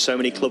 You've broken so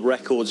many club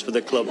records for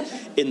the club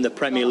in the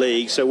Premier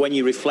League. So when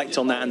you reflect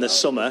on that in the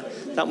summer,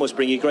 that must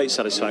bring you great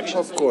satisfaction.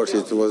 Of course,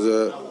 it was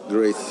a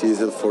great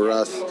season for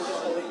us.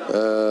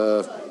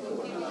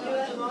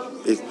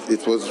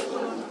 It was,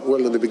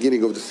 in the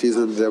beginning of the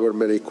season, there were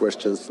many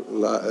questions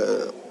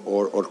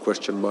or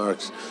question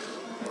marks.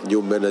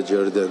 new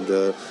manager, then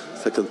the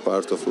second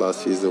part of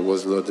last season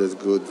was not as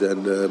good.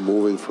 Then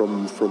moving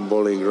from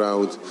bowling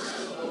ground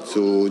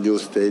to new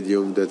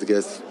stadium that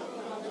gets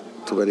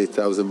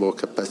 20,000 more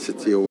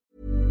capacity.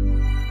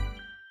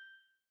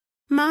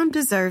 Mom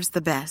deserves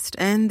the best,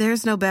 and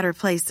there's no better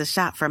place to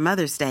shop for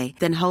Mother's Day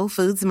than Whole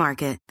Foods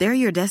Market. They're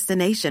your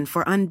destination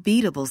for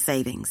unbeatable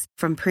savings,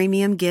 from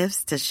premium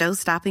gifts to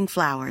show-stopping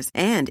flowers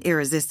and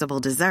irresistible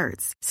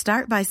desserts.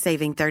 Start by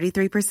saving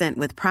 33%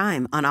 with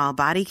Prime on all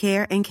body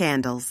care and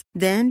candles.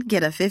 Then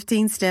get a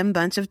 15-stem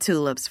bunch of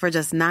tulips for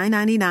just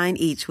 $9.99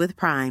 each with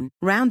Prime.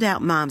 Round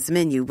out Mom's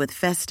menu with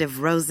festive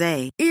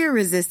rosé,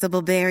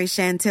 irresistible berry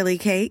chantilly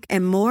cake,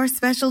 and more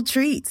special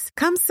treats.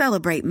 Come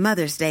celebrate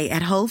Mother's Day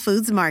at Whole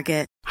Foods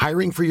Market.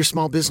 Hiring for your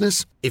small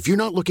business? If you're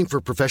not looking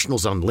for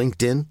professionals on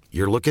LinkedIn,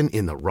 you're looking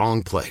in the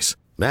wrong place.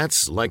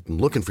 That's like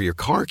looking for your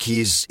car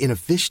keys in a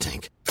fish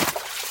tank.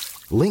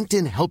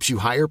 LinkedIn helps you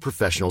hire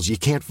professionals you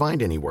can't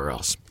find anywhere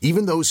else,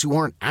 even those who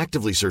aren't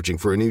actively searching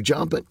for a new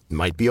job but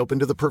might be open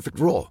to the perfect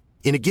role.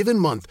 In a given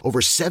month, over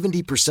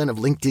 70% of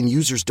LinkedIn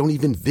users don't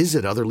even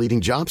visit other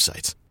leading job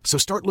sites. So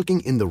start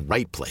looking in the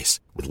right place.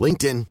 With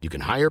LinkedIn, you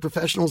can hire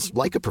professionals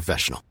like a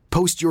professional.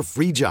 Post your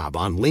free job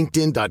on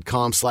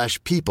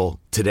linkedin.com/people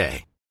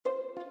today.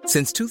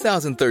 Since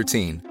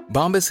 2013,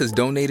 Bombas has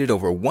donated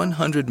over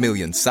 100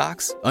 million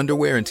socks,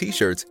 underwear, and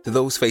T-shirts to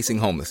those facing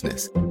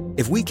homelessness.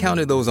 If we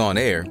counted those on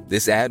air,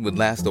 this ad would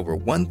last over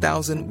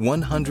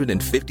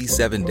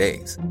 1,157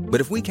 days.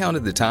 But if we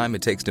counted the time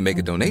it takes to make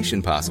a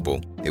donation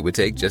possible, it would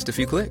take just a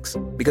few clicks.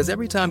 Because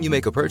every time you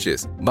make a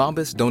purchase,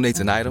 Bombas donates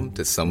an item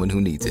to someone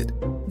who needs it.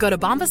 Go to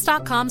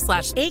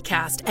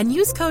bombas.com/ACAST and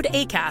use code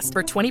ACAST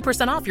for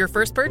 20% off your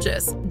first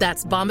purchase.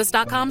 That's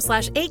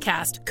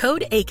bombas.com/ACAST,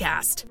 code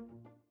ACAST.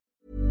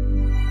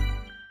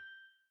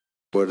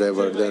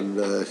 Whatever then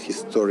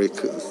historic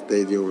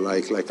stadium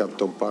like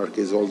Upton Park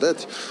is, all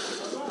that,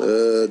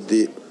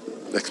 the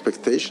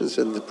expectations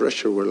and the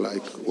pressure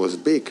was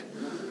big,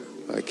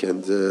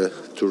 and to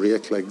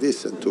react like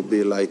this and to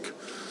be like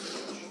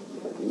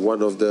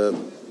one of the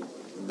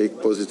big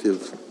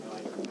positive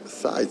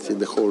sides in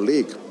the whole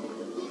league,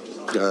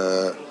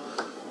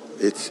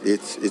 it's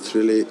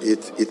really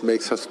it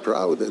makes us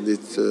proud, and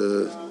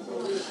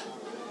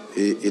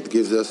it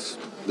gives us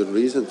the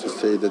reason to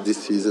say that this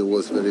season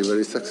was very,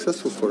 very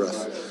successful for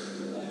us.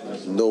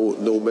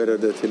 No matter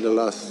that in the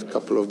last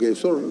couple of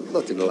games, or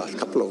not in the last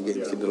couple of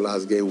games, in the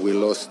last game we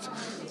lost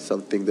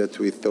something that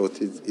we thought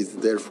is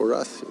there for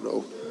us,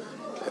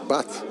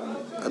 But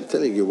I'm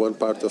telling you, one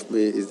part of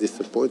me is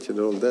disappointed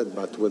and all that,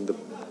 but when the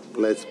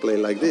players play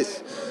like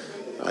this,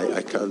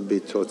 I can't be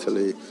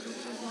totally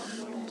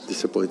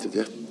disappointed,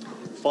 yeah.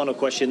 Final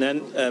question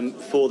then,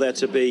 for there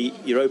to be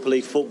Europa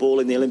League football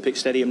in the Olympic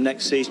Stadium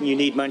next season, you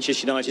need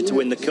Manchester United to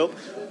win the Cup.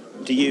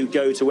 Do you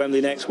go to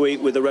Wembley next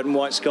week with the red and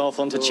white scarf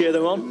on to cheer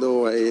them on?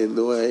 No, I ain't,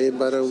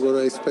 but I'm going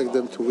to expect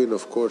them to win,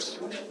 of course.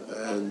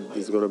 And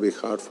it's going to be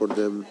hard for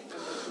them,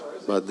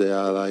 but they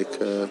are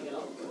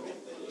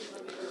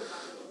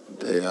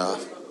they are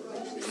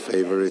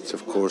favourites,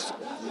 of course,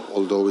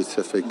 although it's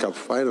a FA Cup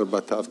final,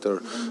 but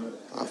after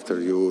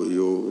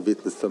you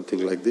witness something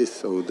like this,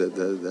 so that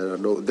there are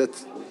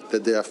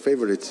that they are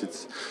favourites,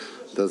 it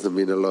doesn't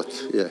mean a lot,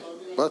 yeah.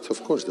 But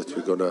of course that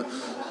we're gonna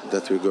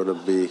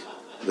be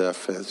their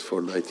fans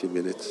for 90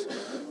 minutes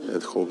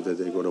and hope that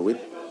they're gonna win.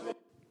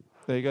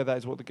 There you go. That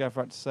is what the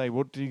gaffer had to say.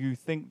 What do you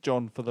think,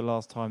 John, for the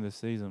last time this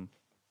season?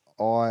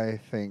 I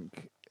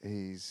think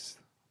he's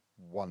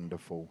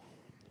wonderful.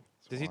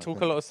 Does he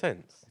talk a lot of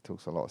sense? He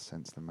talks a lot of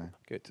sense, the man.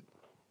 Good.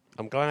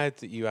 I'm glad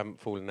that you haven't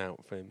fallen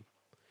out for him.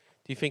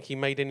 Do you think he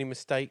made any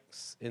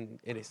mistakes in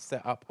his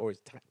setup or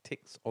his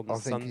tactics on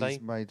Sunday? I think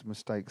he's made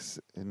mistakes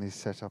in his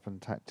setup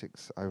and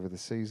tactics over the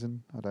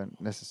season. I don't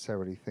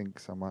necessarily think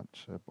so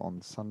much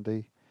on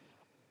Sunday,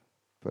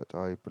 but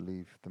I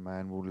believe the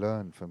man will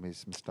learn from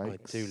his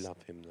mistakes. I do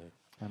love him, though.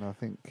 And I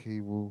think he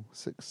will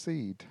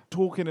succeed.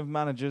 Talking of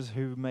managers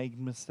who made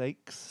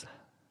mistakes.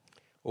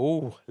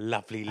 Oh,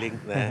 lovely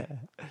link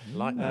there.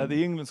 Like that.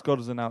 The England squad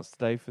was announced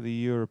today for the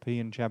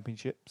European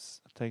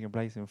Championships taking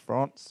place in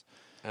France.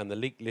 And the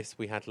league list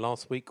we had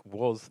last week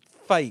was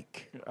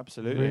fake.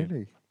 Absolutely.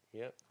 Really?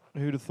 Yeah.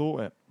 Who'd have thought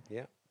it?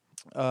 Yeah.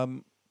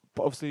 But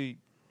obviously,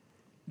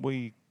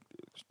 we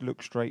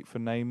look straight for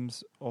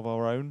names of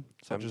our own,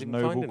 such as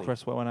Noble,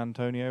 Cresswell, and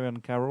Antonio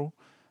and Carroll,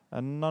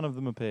 and none of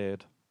them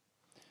appeared.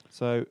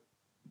 So,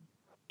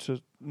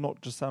 to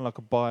not just sound like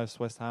a biased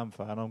West Ham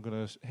fan, I'm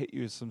going to hit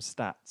you with some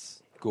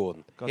stats. Go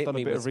on. I've done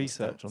a bit of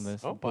research on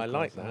this. Oh, but I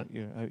like that.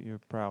 I hope you're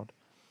proud.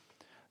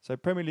 So,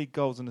 Premier League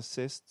goals and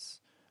assists.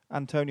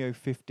 Antonio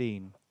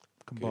 15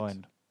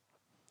 combined.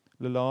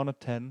 Good. Lallana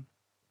 10.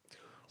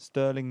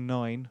 Sterling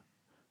 9.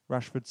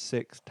 Rashford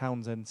 6.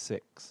 Townsend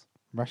 6.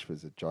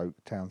 Rashford's a joke.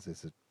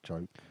 Townsend's a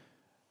joke.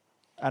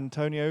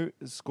 Antonio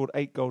has scored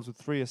 8 goals with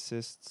 3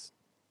 assists,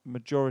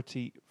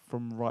 majority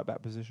from right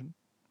back position.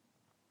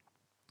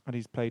 And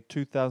he's played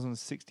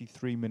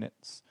 2,063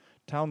 minutes.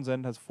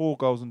 Townsend has 4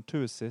 goals and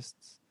 2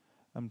 assists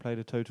and played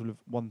a total of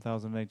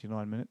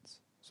 1,089 minutes.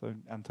 So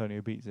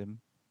Antonio beats him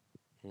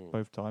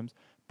both times.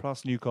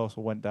 plus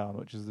Newcastle went down,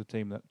 which is the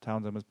team that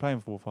Townsend was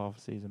playing for half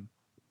a season.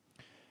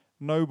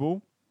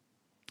 Noble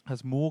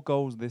has more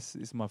goals. This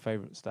is my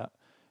favourite stat.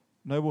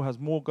 Noble has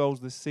more goals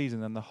this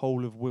season than the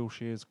whole of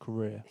Wilshire's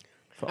career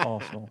for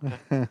Arsenal.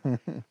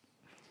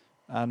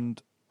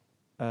 And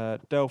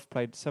Delph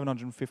played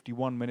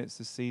 751 minutes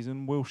this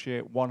season.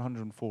 Wilshere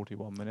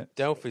 141 minutes.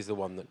 Delph is the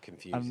one that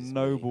confuses And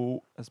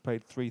Noble has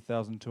played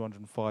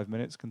 3,205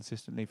 minutes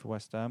consistently for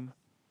West Ham.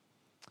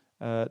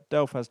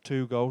 Delph has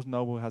 2 goals.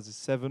 Noble has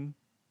 7.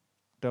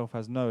 Delph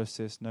has no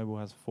assists. Noble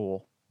has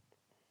 4.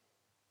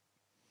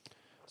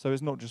 So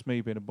it's not just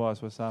me being a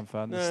biased West Ham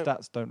fan. The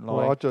stats don't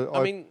lie. Well,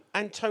 I mean,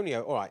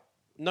 Antonio, all right.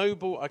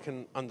 Noble, I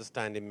can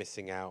understand him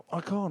missing out.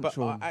 I can't, but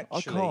Sean. I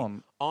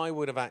can't. I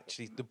would have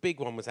actually... The big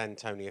one was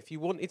Antonio. If you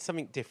wanted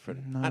something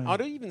different... No. And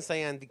I'd even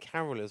say Andy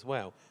Carroll as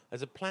well.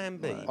 As a plan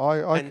B, I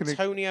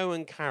Antonio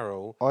and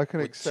Carroll I can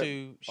were accept,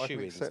 two I can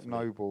shoo-ins accept for me.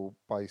 Noble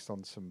based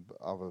on some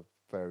other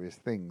various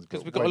things.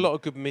 Because but we've got a lot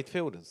of good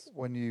midfielders.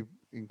 When you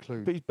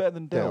include But he's better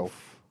than Delph.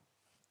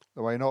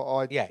 The way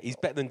not Yeah, he's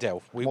better than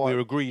Delph. We're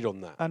agreed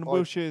on that. And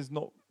Wilshire's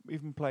not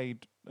even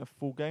played a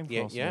full game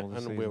for Arsenal this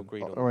season. we're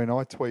agreed on that. I mean,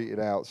 I tweeted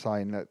out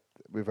saying that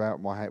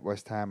without my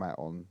West Ham hat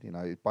on,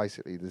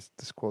 basically the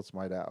squad's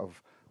made out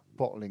of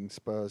bottling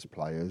Spurs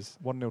players.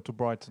 1-0 to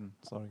Brighton.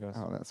 Sorry, guys.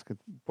 Oh, that's good.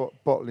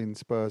 Bottling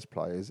Spurs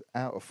players,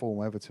 out of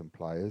form Everton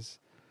players,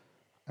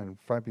 and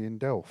Fabian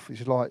Delph.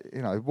 It's like,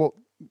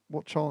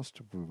 what chance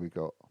have we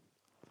got?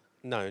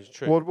 No, it's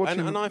true.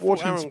 Watching, and I thought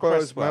watching Aaron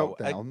Spurs Cresswell,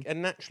 meltdown. a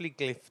naturally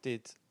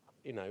gifted,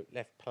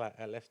 left.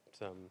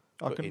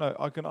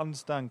 I can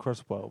understand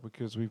Cresswell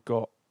because we've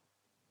got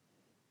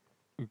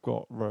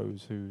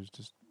Rose, who's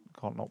just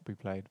can't not be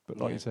played. But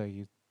like you say,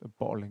 he's a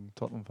bottling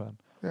Tottenham fan.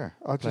 Yeah,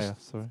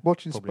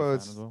 watching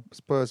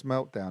Spurs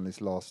meltdown this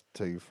last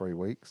 2-3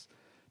 weeks.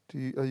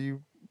 Are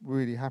you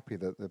really happy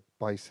that the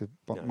base of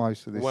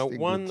most of this? Well,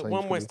 England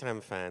one West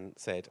Ham fan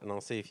said, and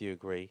I'll see if you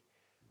agree.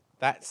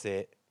 That's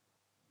it.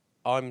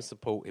 I'm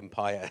supporting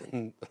Payet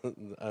and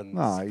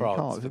no,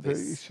 France. you can't.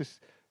 It's just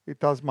it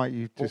does make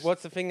you just.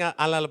 What's the thing? A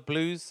la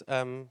Blues.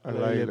 A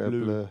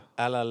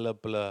la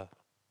Bleu.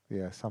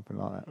 Yeah, something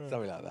like that.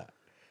 Something like that.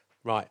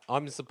 Right,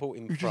 I'm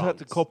supporting You France. just had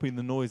to copy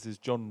the noises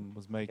John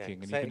was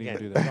making, and you couldn't even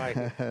do that.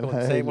 Right. Go on,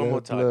 say it one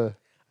more time.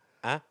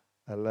 Huh?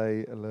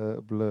 Allez la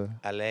Bleu.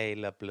 Allez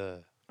la Bleu.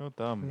 Oh,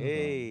 damn.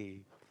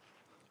 Hey.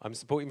 I'm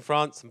supporting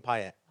France and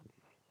Payet.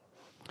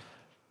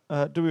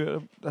 Do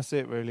we? That's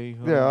it, really.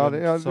 Yeah,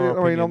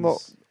 I'm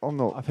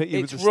not. I've hit you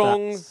It's with the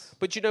wrong, stats.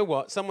 but you know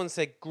what? Someone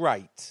said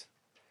great.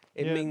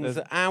 It Yeah, means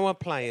that our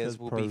players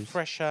will be pros.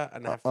 fresher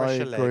and have I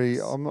fresher agree.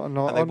 legs. I'm not,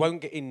 and they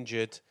won't get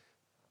injured.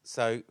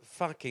 So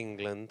fuck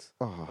England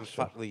and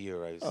fuck the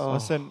Euros.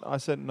 I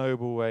sent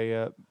Noble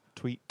a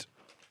tweet.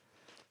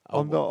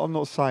 I'm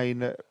not saying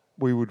that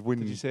we would win.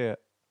 Did you see it?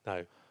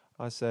 No.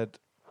 I said,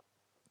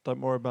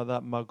 "Don't worry about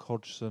that mug,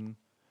 Hodgson.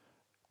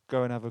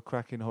 Go and have a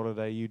cracking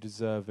holiday. You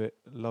deserve it.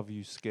 Love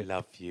you, Skip.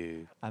 Love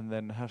you." And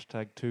then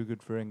hashtag too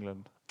good for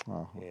England.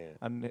 Oh. Yeah.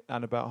 And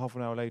about half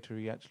an hour later,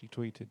 he actually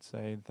tweeted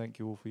saying, "Thank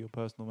you all for your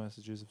personal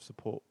messages of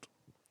support."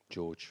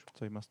 George.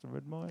 So he must have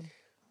read mine.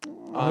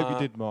 I hope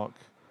you did, Mark.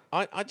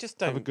 I just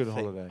don't have a good think-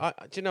 holiday.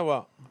 do you know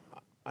what?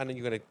 I know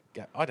you're going to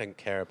get. I don't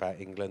care about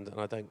England,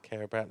 and I don't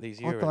care about these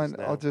Euros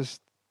now.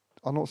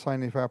 I'm not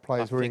saying if our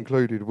players I were think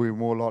included, we were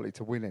more likely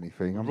to win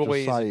anything. I'm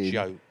Roy just saying. is a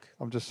joke.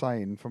 I'm just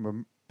saying,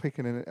 from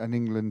picking an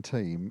England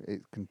team,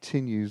 it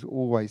continues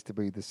always to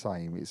be the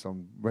same. It's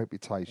on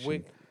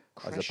reputation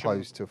as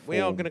opposed to form. We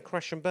are going to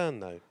crash and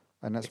burn, though.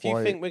 And that's if you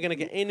why think we're going to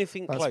get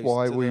anything close, that's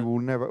why to we the, will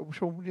never.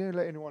 Sure,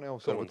 let anyone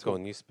else. Go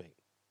on, you speak.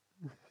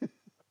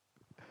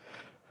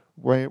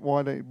 We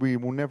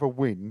will never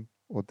win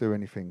or do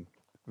anything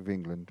with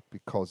England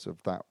because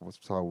of that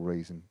sole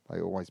reason.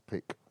 They always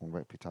pick on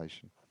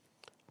reputation.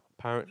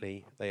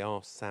 Apparently, they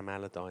asked Sam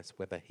Allardyce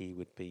whether he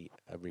would be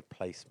a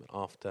replacement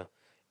after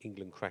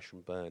England crash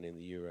and burn in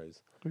the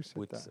Euros. Who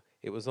said that?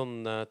 It was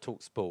on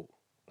Talk Sport.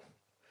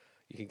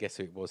 You can guess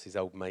who it was. His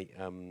old mate.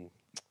 Who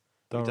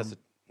does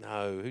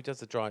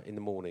the drive in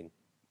the morning?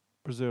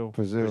 Brazil.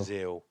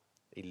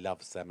 He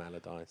loves Sam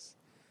Allardyce.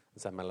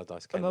 And Sam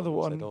Allardyce came Another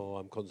on and one. said,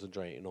 I'm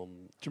concentrating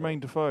on...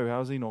 Jermaine Defoe,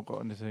 how's he not got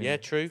anything? Yeah,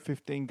 true.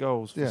 15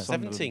 goals for Yeah.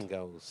 Sunderland. 17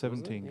 goals.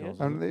 17 goals.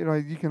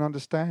 And you can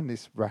understand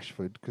this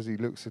Rashford because he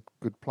looks a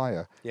good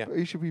player. Yeah. But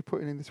he should be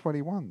putting in the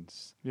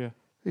 21s. Yeah.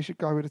 He should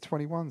go with the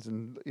 21s,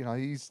 and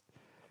he's.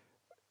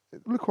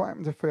 Look what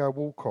happened to Theo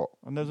Walcott.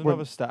 And there's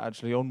another stat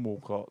actually on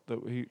Walcott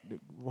that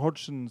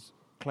Hodgson's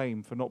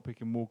claim for not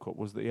picking Walcott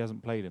was that he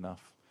hasn't played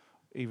enough,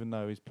 even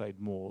though he's played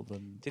more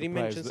than. Did he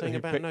mention something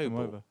about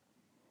Noble?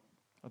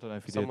 I don't know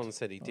if he did. Someone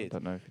said he did. I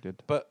don't know if he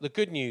did. But the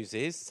good news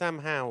is Sam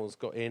Howell's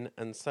got in,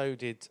 and so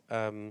did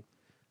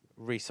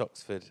Reece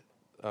Oxford.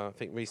 I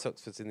think Reece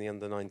Oxford's in the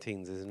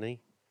under-19s, isn't he?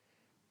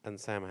 And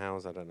Sam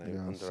Howell's, I don't know,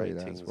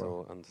 under-18s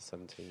or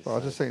under-17s. But I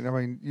just think,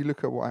 you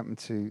look at what happened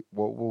to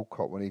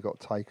Walcott when he got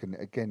taken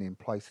again in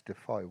place of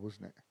Defoe,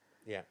 wasn't it?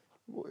 Yeah.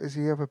 Has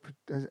he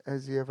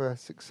ever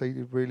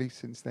succeeded really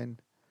since then?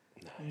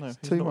 No,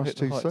 Too much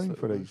too soon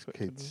for these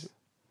kids.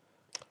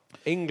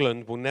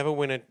 England will never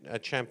win a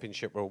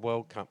championship or a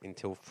World Cup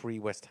until 3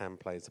 West Ham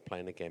players are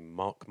playing again.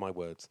 Mark my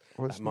words.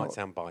 Well, that might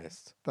sound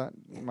biased. That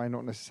may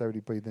not necessarily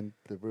be the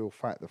real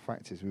fact. The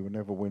fact is we will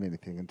never win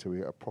anything until we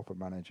get a proper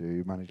manager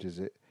who manages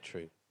it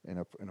True. in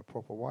a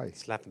proper way.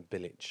 Slaven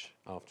Bilic,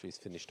 after he's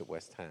finished at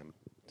West Ham,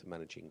 to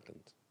manage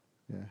England.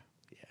 Yeah.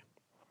 Yeah.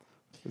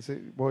 Is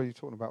it? Why are you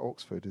talking about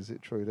Oxford? Is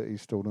it true that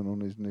he's stalling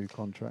on his new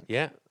contract?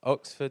 Yeah,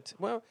 Oxford.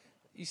 Well,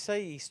 you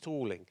say he's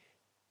stalling.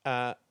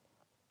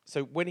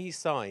 So when he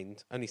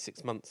signed, only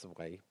 6 months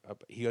away,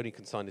 he only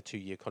can sign a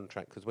 2-year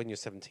contract because when you're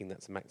 17,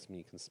 that's the maximum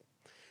you can. So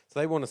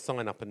they want to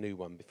sign up a new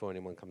one before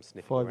anyone comes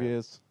sniffing 5 around.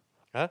 years.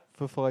 Huh?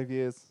 For 5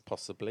 years.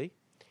 Possibly.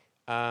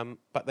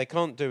 But they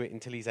can't do it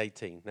until he's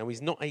 18. Now,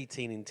 he's not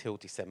 18 until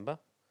December,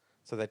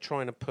 so they're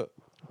trying to put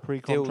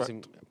deals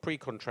in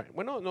pre-contract.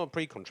 Well, not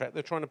pre-contract.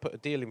 They're trying to put a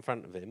deal in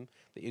front of him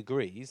that he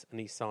agrees, and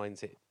he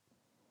signs it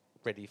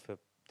ready for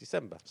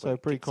December. So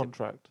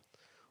pre-contract.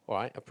 All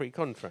right, a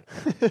pre-contract.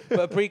 But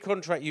a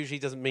pre-contract usually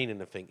doesn't mean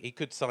anything. He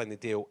could sign the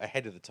deal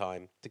ahead of the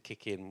time to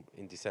kick in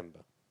December,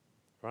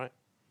 right?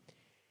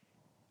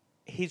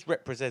 His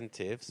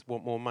representatives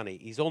want more money.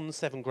 He's on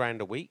 $7,000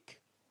 a week,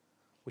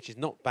 which is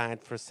not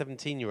bad for a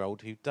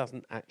 17-year-old who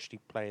doesn't actually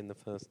play in the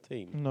first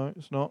team. No,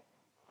 it's not.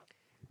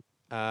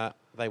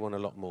 They want a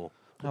lot more.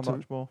 How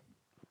much more?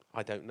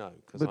 I don't know,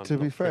 because But I'm to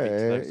not be privy to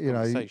fair, those you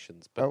know,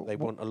 conversations. But they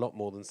want a lot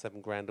more than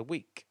 $7,000 a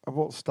week. At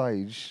what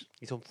stage?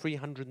 He's on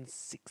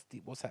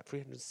 360. What's that?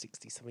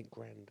 360 something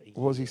grand a year.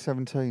 Was he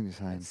 17? You're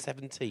saying?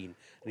 17, and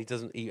he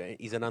doesn't.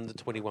 He's an under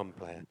 21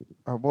 player.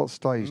 At what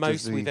stage?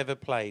 Most does we've ever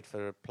played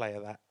for a player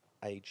that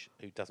age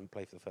who doesn't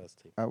play for the first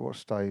team. At what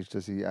stage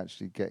does he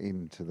actually get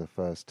into the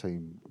first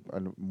team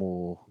and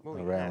more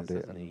around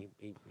it? Hasn't he?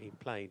 He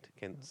played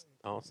against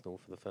Arsenal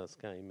for the first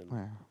game and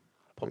Yeah.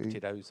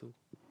 pocketed Ozil.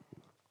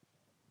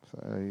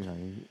 So, you know,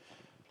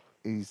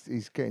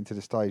 he's getting to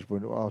the stage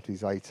when after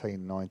he's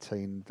 18,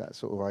 19, that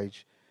sort of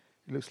age,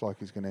 it looks like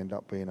he's going to end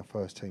up being a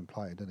first team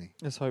player, doesn't he?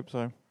 Let's hope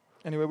so.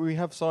 Anyway, we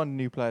have signed a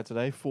new player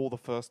today for the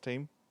first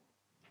team.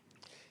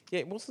 Yeah,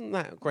 it wasn't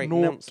that a great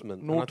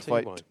announcement. And I'll tell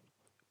you why. Nordtveit.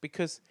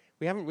 Because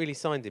we haven't really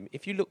signed him.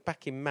 If you look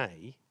back in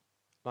May,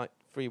 like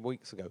 3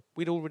 weeks ago,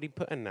 we'd already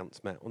put an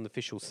announcement on the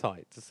official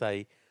site to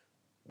say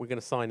we're going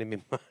to sign him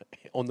in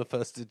on the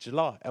 1st of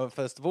July,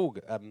 1st of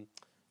August,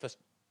 1st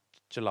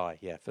July,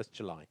 yeah, 1st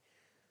July.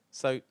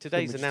 So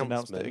today's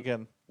announcement,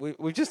 again.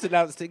 We've just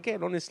announced it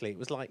again, honestly. It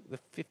was like the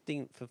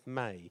 15th of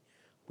May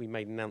we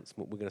made an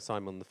announcement we're going to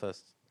sign him on the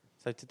 1st.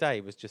 So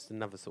today was just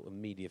another sort of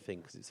media thing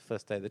because it's the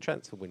first day of the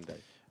transfer window.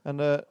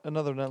 And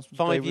another announcement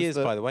 5 today years,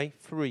 was by the way,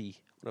 free.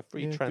 On a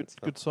free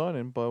transfer. Good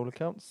signing by all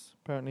accounts.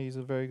 Apparently he's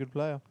a very good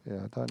player.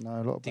 Yeah, I don't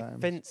know a lot about him.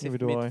 Defensive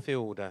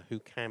midfielder who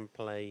can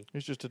play.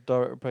 He's just a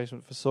direct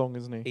replacement for Song,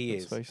 isn't he? He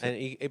Let's is. face And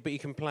it. but he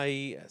can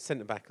play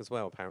centre-back as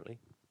well, apparently.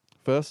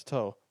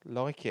 Versatile.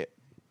 Like it.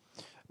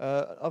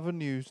 Other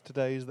news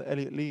today is that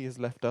Elliot Lee has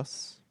left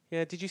us.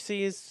 Yeah, did you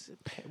see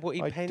what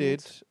he I penned?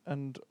 did,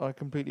 and I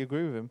completely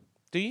agree with him.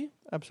 Do you?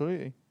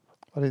 Absolutely.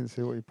 I didn't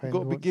see what he penned.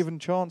 You've got to be given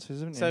chances,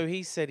 haven't you? So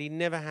he said he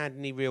never had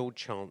any real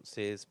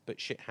chances, but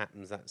shit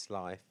happens, that's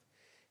life.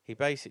 He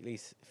basically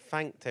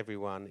thanked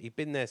everyone. He'd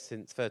been there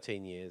since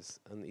 13 years,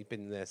 and he'd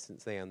been there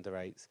since the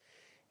under-8s.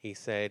 He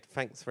said,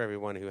 thanks for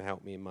everyone who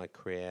helped me in my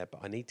career,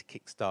 but I need to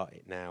kickstart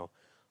it now.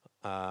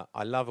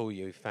 I love all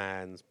you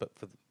fans, but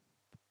for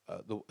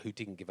who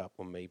didn't give up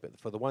on me, but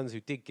for the ones who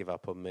did give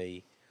up on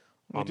me...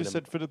 He just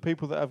said, for the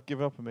people that have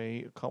given up on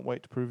me, I can't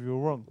wait to prove you all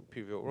wrong.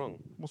 Prove you all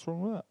wrong. What's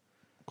wrong with that?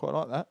 Quite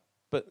like that.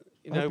 But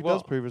you I know hope he what?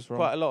 does prove us wrong.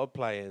 Quite a lot of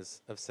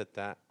players have said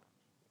that.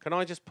 Can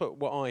I just put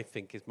what I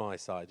think is my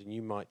side, and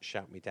you might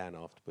shout me down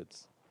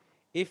afterwards?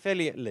 If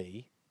Elliot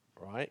Lee,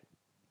 right,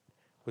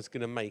 was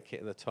going to make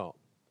it at the top,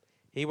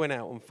 he went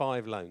out on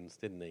 5 loans,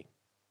 didn't he?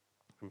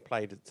 And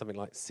played at something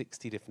like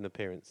 60 different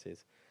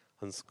appearances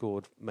and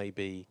scored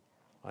maybe,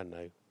 I don't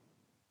know,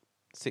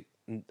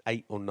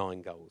 8 or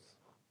 9 goals.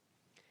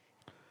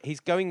 He's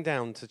going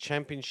down to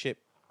Championship,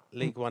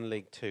 League 1,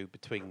 League 2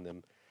 between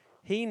them.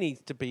 He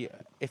needs to be,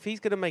 if he's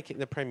going to make it in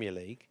the Premier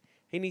League,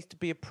 he needs to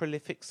be a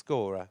prolific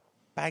scorer,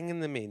 banging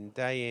them in,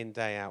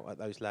 day out at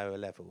those lower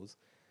levels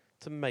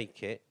to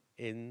make it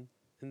in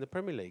the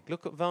Premier League.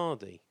 Look at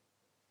Vardy.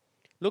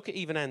 Look at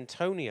even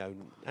Antonio.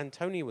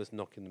 Antonio was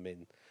knocking them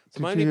in.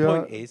 So my only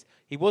point is,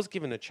 he was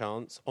given a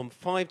chance on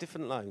 5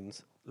 different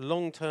loans,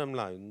 long-term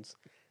loans,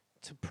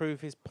 to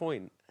prove his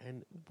point.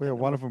 And well,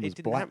 one of them was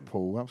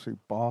Blackpool, absolute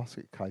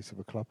basket case of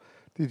a club.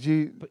 Did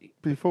you,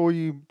 before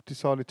you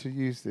decided to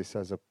use this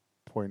as a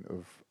point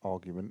of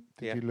argument,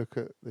 did you look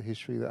at the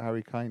history that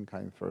Harry Kane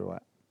came through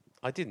at?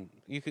 I didn't.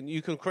 You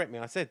can correct me.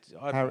 I said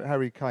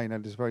Harry Kane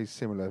had this very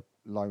similar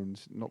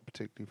loans, not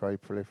particularly very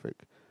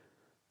prolific,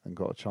 and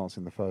got a chance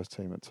in the first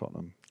team at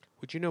Tottenham.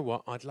 Would you know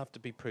what? I'd love to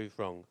be proved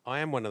wrong. I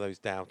am one of those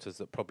doubters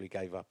that probably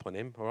gave up on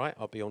him. All right,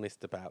 I'll be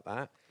honest about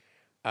that.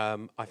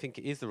 I think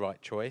it is the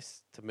right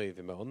choice to move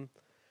him on,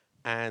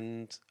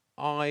 and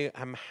I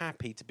am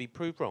happy to be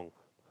proved wrong.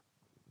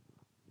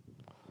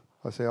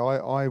 I say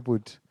I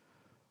would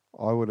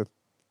have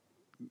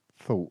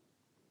thought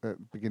at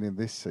the beginning of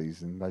this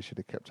season, they should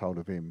have kept hold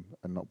of him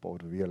and not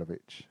bothered with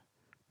Jelavic,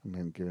 and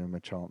then given him a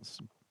chance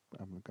and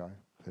have a go.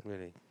 But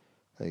Really?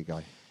 there you go.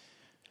 I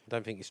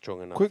don't think he's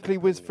strong enough. Quickly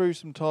whiz through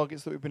some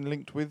targets that we've been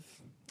linked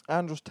with.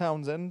 Andros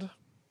Townsend,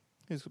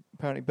 who's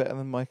apparently better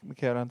than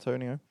Michael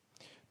Antonio.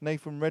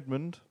 Nathan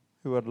Redmond,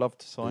 who I'd love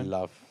to sign.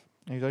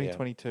 He's only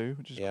 22,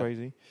 which is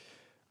crazy.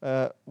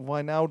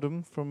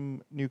 Wijnaldum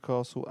from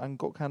Newcastle and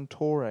Gökhan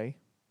Toure.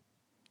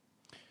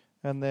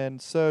 And then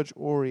Serge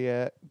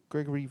Aurier,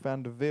 Gregory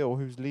van der Wiel,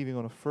 who's leaving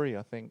on a free,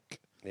 I think,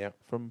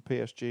 from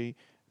PSG,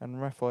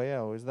 and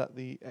Raphael. Is that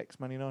the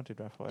ex-Man United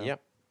Raphael? Yep.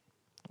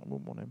 I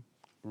wouldn't want him.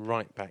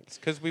 Right backs.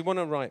 Because we want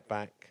a right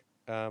back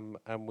and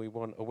we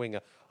want a winger.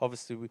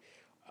 Obviously,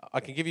 I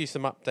can give you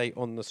some update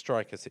on the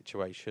striker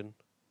situation.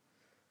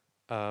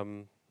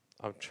 I'm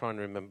trying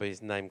to remember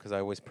his name because I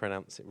always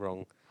pronounce it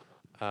wrong.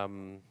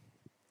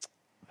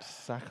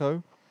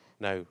 Sacco?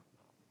 No.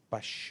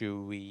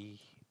 Bashui.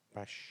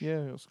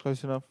 Yeah, it was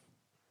close enough.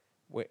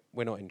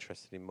 We're not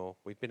interested in more.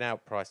 We've been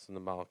outpriced on the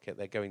market.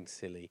 They're going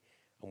silly,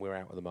 and we're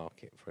out of the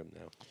market for him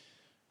now.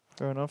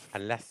 Fair enough.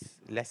 And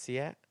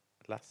Lacazette.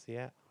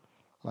 Lacazette.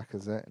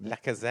 Is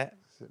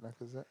it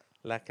Lacazette?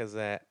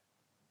 Lacazette.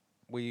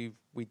 We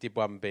did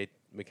one bid.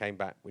 We came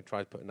back. We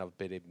tried to put another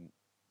bid in.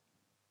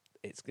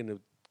 It's going to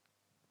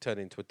turn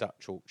into a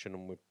Dutch auction,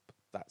 and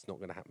that's not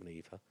going to happen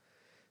either.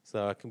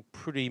 So I can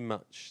pretty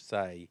much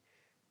say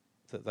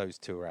that those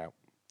two are out.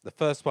 The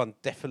first one,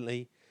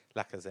 definitely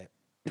Lacazette.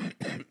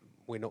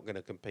 We're not going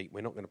to compete.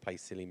 We're not going to pay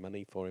silly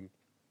money for him.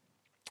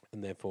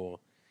 And therefore,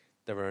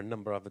 there are a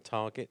number of other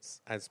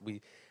targets. As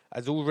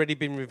already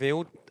been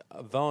revealed,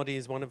 Vardy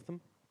is one of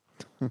them.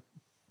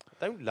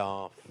 Don't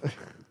laugh.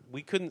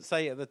 We couldn't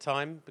say it at the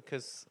time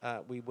because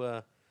we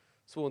were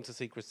sworn to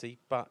secrecy,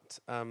 but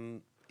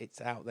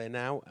it's out there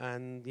now.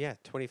 And,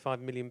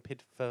 25 million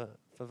bid for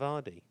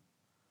Vardy.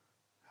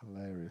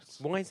 Hilarious.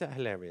 Why is that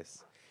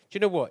hilarious? Do you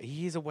know what?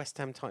 He is a West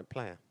Ham type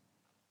player.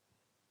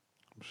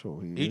 I'm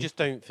sure he You is. just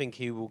don't think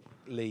he will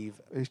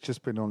leave. He's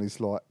just been on his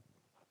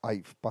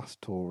 8th bus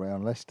tour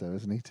around Leicester,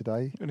 isn't he,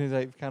 today? And his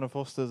 8th can of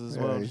Fosters as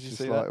well. Did you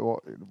see that?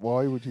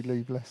 Why would you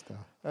leave Leicester?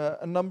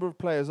 A number of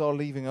players are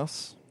leaving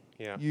us.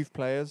 Yeah. Youth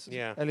players.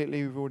 Yeah. Elliot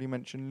Lee, we've already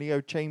mentioned. Leo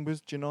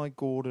Chambers, Janai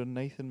Gordon,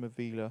 Nathan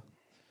Mavila,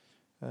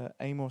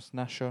 Amos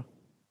Nasher,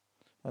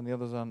 and the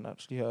others I haven't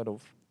actually heard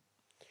of.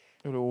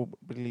 Who'll all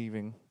be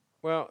leaving.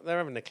 Well, they're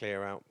having to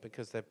clear out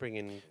because they're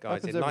bringing guys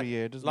Happens in. every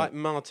year, doesn't like it?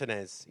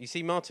 Martinez. You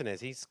see Martinez,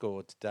 he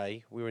scored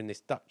today. We were in this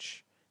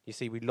Dutch. You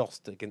see, we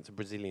lost against a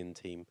Brazilian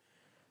team,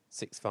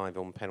 6-5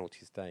 on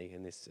penalties day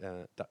in this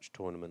Dutch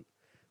tournament.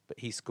 But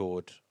he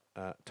scored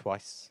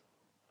twice.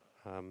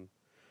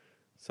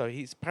 So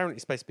he's apparently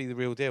supposed to be the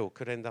real deal.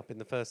 Could end up in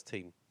the first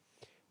team.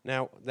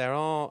 Now, there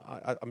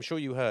are, I'm sure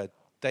you heard,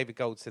 David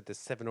Gold said there's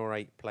 7 or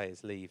 8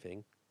 players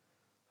leaving.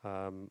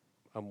 And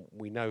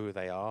we know who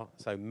they are.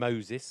 So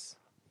Moses...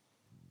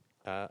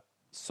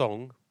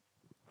 Song,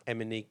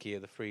 Emeniki are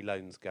the 3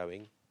 loans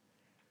going.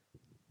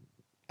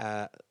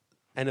 Enna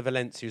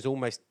Valencia is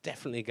almost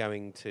definitely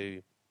going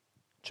to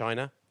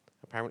China.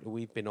 Apparently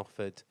we've been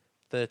offered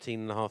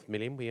 13.5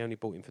 million. We only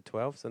bought him for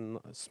 12,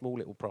 so a small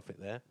little profit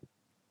there.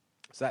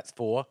 So that's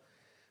 4.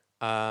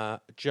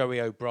 Joey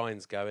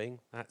O'Brien's going.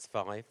 That's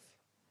 5.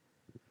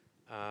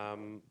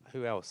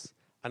 Who else?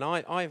 And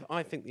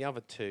I think the other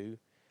 2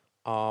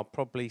 are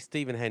probably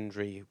Stephen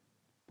Hendry.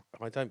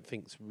 I don't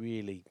think's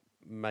really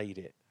made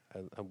it,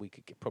 and we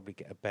could probably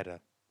get a better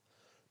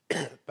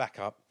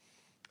backup.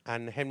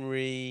 And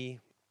Henry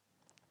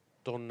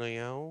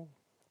Doniel.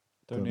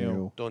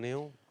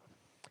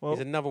 Well, he's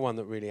another one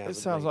that really hasn't. It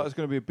sounds made like it's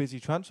going to be a busy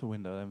transfer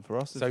window then for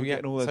us. So if we're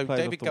getting all those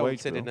players David off the Gold wage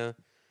said bill. in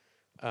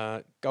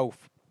a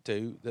golf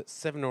do that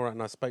 7 or 8,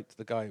 and I spoke to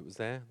the guy who was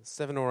there.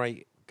 7 or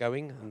 8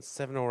 going and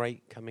 7 or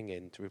 8 coming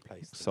in to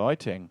replace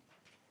them.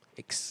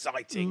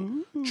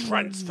 Exciting.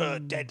 Transfer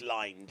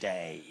deadline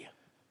day.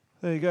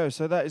 There you go.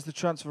 So that is the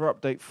transfer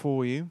update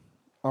for you.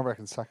 I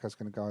reckon Saka's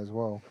going to go as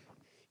well.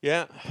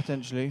 Yeah.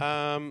 Potentially.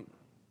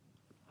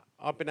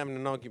 I've been having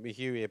an argument with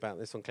Huey about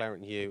this on Claret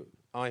and Hugh.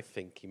 I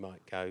think he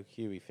might go.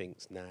 Huey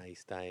thinks, he's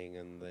staying.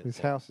 And his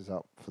house is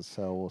up for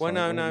sale or well,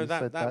 something. no,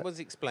 that was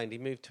explained. He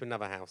moved to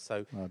another house.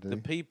 So the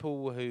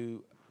people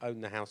who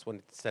own the house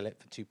wanted to sell it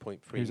for 2.3 million.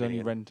 He was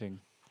only renting.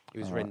 He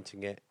was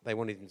renting it. They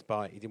wanted him to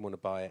buy it. He didn't want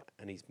to buy it,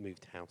 and he's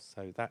moved house.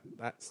 So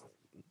that's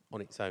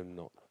on its own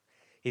not.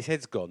 His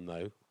head's gone,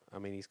 though. I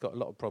mean, he's got a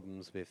lot of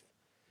problems with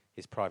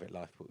his private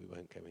life, but we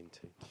won't go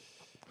into.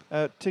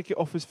 Ticket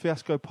offers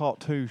fiasco part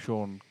 2,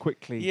 Sean.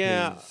 Quickly,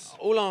 please.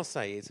 All I'll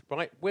say is,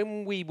 right,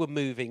 when we were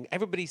moving,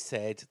 everybody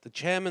said,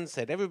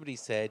 everybody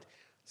said,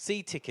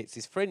 C Tickets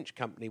is French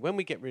company. When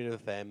we get rid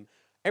of them,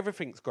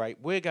 everything's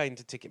great. We're going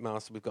to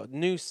Ticketmaster. We've got a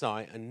new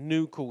site, a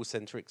new call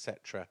centre,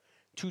 etc.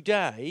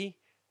 Today,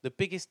 the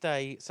biggest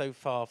day so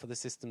far for the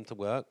system to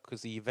work,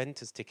 because the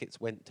Juventus tickets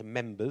went to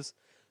members,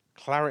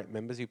 Claret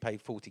members who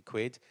paid 40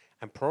 quid,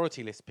 and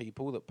priority list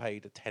people that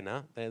paid a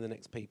tenner. They're the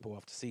next people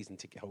after season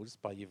ticket holders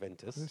by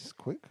Juventus. This is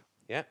quick.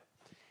 Yeah.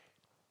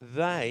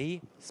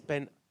 They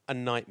spent a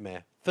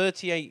nightmare.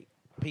 38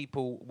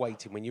 people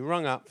waiting. When you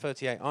rung up,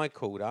 38, I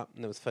called up,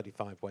 and there was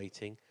 35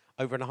 waiting.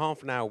 Over a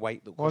half an hour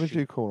wait. Why did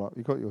you call up?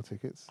 You got your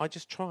tickets? I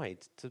just tried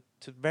to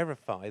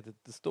verify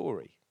the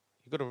story.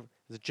 You've got to,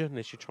 as a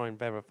journalist, you try and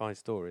verify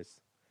stories.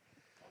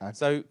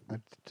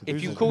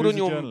 If you called on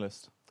your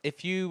journalist?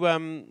 If you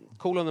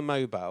call on the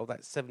mobile,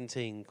 that's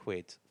 17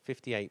 quid,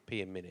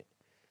 58p a minute.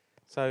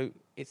 So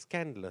it's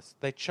scandalous.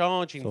 They're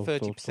charging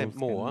 30%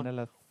 more,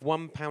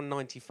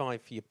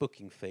 £1.95 for your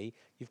booking fee.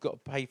 You've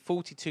got to pay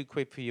 42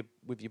 quid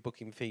with your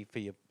booking fee for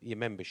your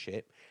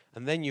membership,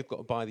 and then you've got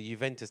to buy the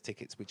Juventus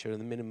tickets, which are in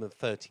the minimum of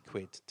 30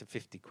 quid to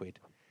 50 quid.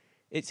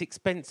 It's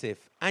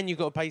expensive, and you've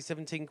got to pay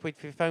 17 quid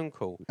for your phone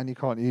call. And you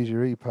can't use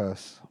your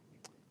e-purse.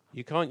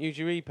 You can't use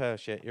your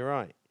e-purse yet, you're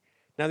right.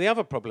 Now, the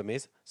other problem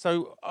is,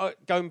 so I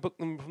go and book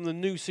them from the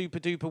new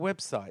super-duper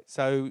website.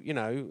 So, you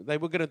know, they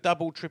were going to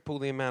double, triple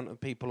the amount of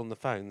people on the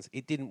phones.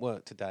 It didn't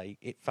work today.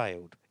 It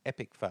failed.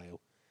 Epic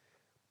fail.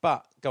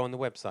 But go on the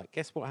website.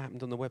 Guess what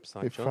happened on the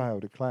website, It John?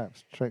 failed. It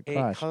collapsed. It It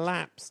crashed.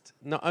 collapsed.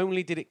 Not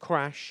only did it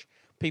crash,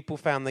 people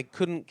found they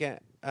couldn't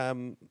get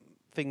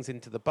things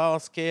into the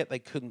basket. They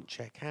couldn't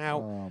check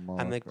out.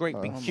 And the great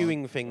big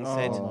queuing thing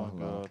said,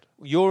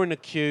 you're in a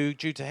queue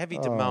due to heavy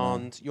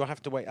demand. You'll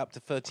have to wait up to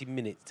 30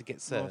 minutes to get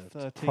served.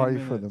 Pray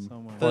for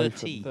them.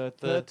 30.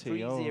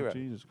 30. Oh,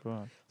 Jesus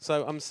Christ.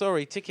 So I'm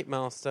sorry,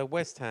 Ticketmaster,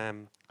 West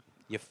Ham,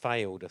 you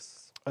failed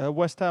us.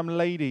 West Ham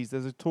ladies,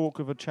 there's a talk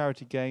of a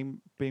charity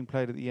game being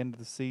played at the end of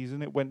the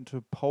season. It went to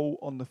a poll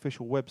on the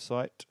official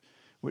website,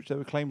 which there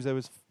were claims there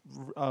was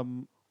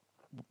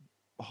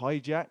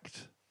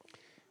hijacked.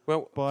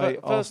 Well, by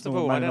first of Arsenal,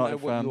 all, I Man don't know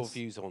United what your fans.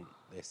 views on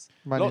this.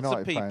 Man Lots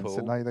United of people, fans,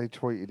 didn't they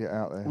tweeted it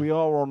out there. We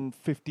are on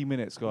 50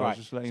 minutes, guys. Right.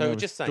 Just letting So you know,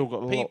 just we've saying, still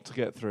got a lot to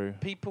get through.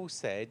 People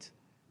said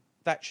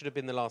that should have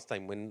been the last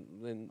game.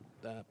 When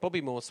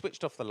Bobby Moore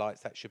switched off the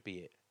lights, that should be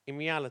it. In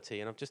reality,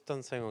 and I've just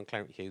done something on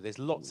Clarence Hugh, there's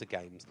lots of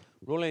games.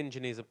 Royal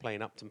Engineers are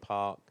playing Upton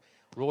Park,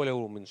 Royal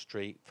Ormond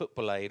Street,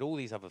 Football Aid, all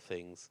these other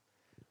things.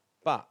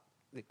 But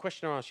the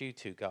question I ask you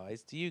two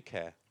guys, do you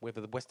care whether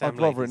the West Ham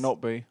I'd rather it ladies-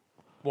 not be.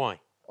 Why?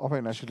 I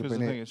think that should have Because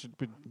been I think it. it should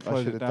be They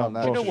closed should it have down. done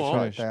that. Do you know Just what?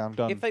 shut it down.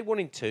 Done. If they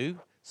wanted to,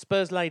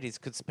 Spurs ladies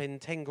could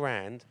spend 10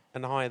 grand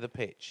and hire the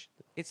pitch.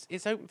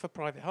 It's open for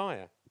private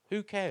hire.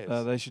 Who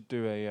cares? They should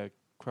do a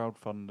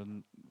crowdfund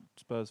and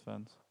Spurs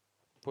fans.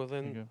 Well There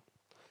you then, go.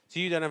 so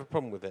you don't have a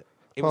problem with it.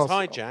 It was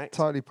hijacked.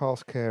 Totally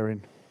past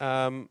caring.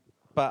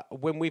 But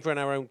when we've run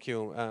our own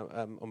queue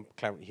on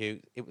Clarence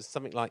Hugh, it was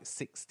something like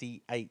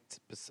 68%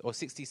 or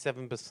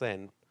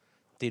 67%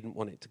 didn't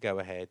want it to go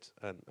ahead,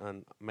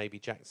 and maybe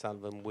Jack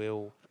Sullivan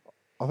will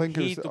I think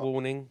heed the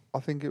warning. I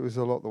think it was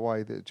a lot the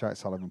way that Jack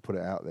Sullivan put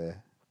it out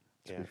there.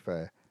 To Yeah. be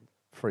fair,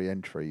 free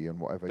entry and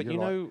whatever. But You're you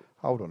like, know,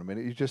 hold on a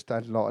minute. You just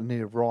had like a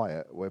near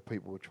riot where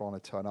people were trying to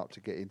turn up to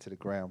get into the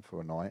ground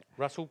for a night,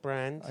 Russell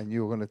Brand, and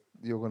you're gonna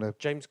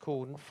James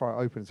Corden. throw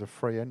it open as a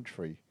free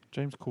entry.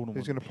 James Corden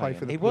Who's going to play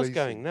for the He was police?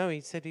 going. No, he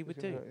said he would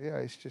do. Yeah,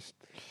 it's just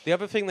The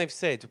other thing they've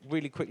said,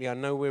 really quickly, I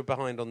know we're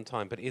behind on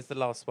time, but it is the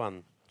last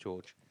one,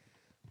 George,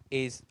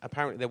 is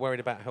apparently they're worried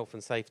about health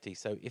and safety.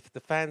 So if the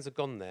fans have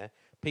gone there,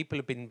 people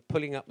have been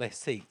pulling up their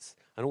seats,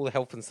 and all the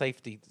health and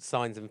safety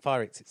signs and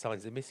fire exit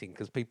signs are missing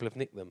because people have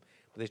nicked them.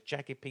 But there's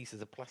jagged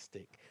pieces of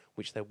plastic,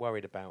 which they're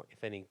worried about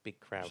if any big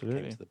crowd came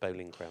Absolutely. to the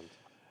bowling ground.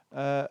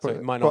 but, So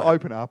it might not but happen.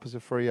 open it up as a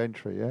free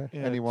entry. Yeah,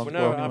 Yeah, anyone's Well,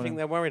 no, welcome. I think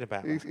they're worried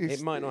about It's- that.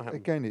 It might not happen.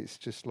 Again, it's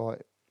just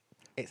like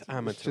It's it's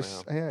amateur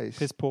just hour. yeah, it's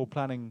Piss poor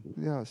planning.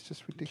 yeah, it's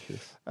just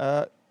ridiculous.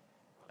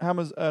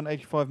 Hammers earned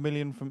 85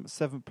 million from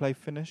 7th play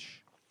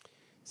finish.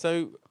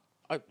 So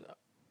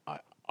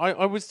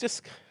I was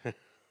just...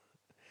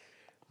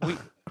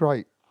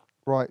 Great,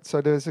 right?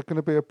 So there's going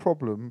to be a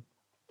problem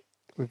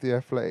with the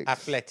athletics.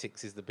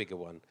 Athletics is the bigger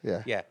one.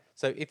 Yeah. Yeah.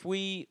 So if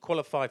we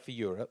qualify for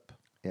Europe,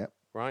 Yep,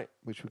 right,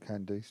 which we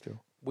can do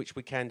still. which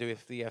we can do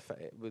if the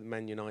with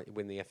Man United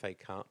win the FA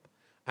Cup,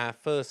 our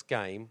first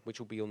game, which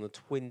will be on the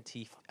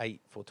 28th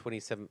or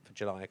 27th of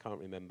July, I can't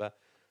remember,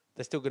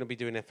 they're still going to be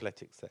doing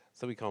athletics there,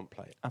 so we can't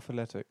play it.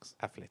 Athletics.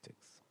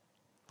 Athletics.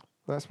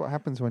 That's what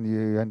happens when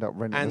you end up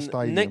renting a And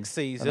stadium. next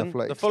an season,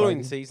 athletic the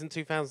following stadium.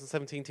 season,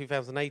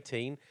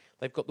 2017-2018,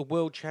 they've got the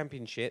World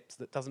Championships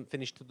that doesn't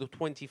finish till the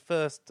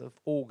 21st of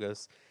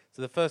August.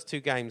 So the first two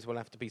games will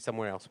have to be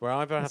somewhere else. We're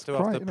either That's have to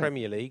have great, the isn't it?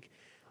 Premier League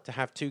to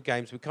have two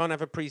games. We can't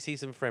have a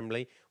pre-season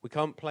friendly. We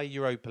can't play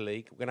Europa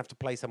League. We're going to have to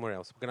play somewhere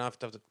else. We're going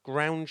to have a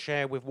ground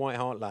share with White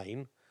Hart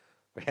Lane.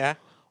 Yeah?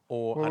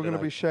 Or, Well, I we're don't going to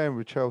know. be sharing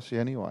with Chelsea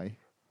anyway.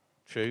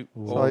 True.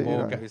 So, Or you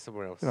know, go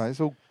somewhere else. You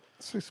know,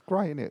 it's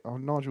great, isn't it? Oh,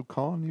 Nigel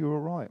Khan, you were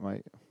right,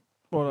 mate.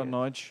 Well done,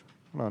 Nige.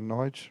 No,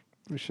 Nigel.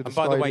 We should And have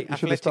by the stayed. way, we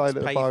should have Athletics stayed at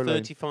the pay bowling.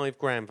 35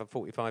 grand for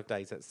 45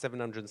 days. That's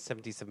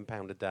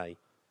 £777 a day.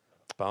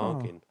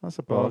 Bargain. Oh, that's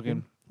a bargain.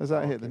 Bargain. Has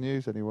that hit the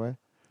news anywhere?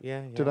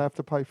 Yeah, yeah. Do they have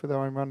to pay for their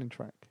own running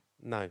track?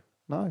 No.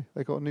 No,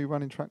 they got a new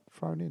running track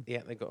thrown in.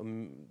 Yeah, they got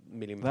 £1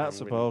 million. That's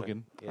a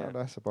bargain. Yeah. Oh,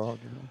 that's a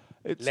bargain.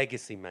 It's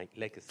Legacy, mate.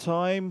 Legacy.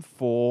 time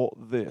for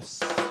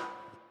this.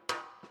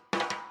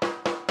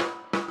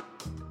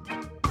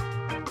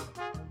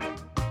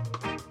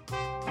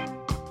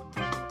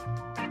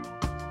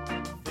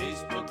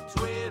 Facebook,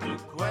 Twitter,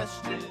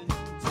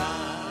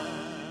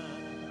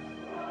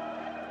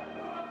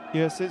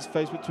 Yes, it's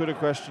Facebook, Twitter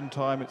question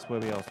time. It's where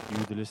we ask you,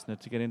 the listener,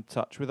 to get in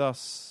touch with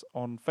us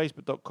on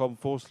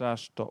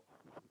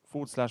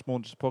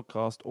facebook.com/Maunders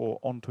Podcast or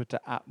on Twitter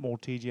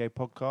 @MoreTGA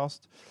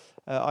Podcast.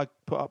 I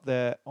put up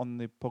there on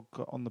the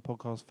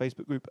podcast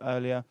Facebook group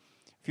earlier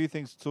a few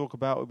things to talk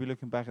about. We'll be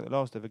looking back at the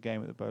last ever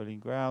game at the Bowling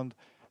Ground,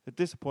 the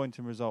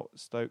disappointing result at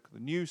Stoke, the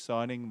new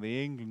signing,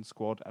 the England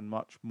squad, and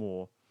much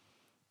more.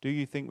 Do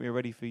you think we're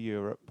ready for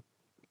Europe?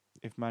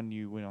 If Man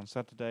U win on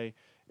Saturday,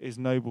 is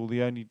Noble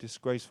the only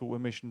disgraceful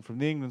omission from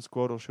the England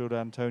squad, or should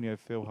Antonio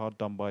feel hard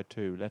done by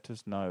too? Let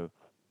us know.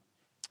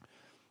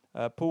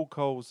 Paul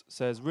Coles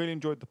says, really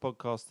enjoyed the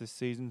podcast this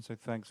season, so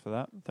thanks for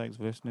that. Thanks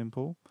for listening,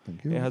 Paul.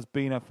 Thank you. It has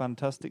been a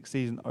fantastic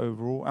season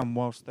overall, and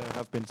whilst there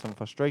have been some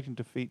frustrating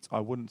defeats,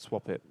 I wouldn't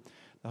swap it.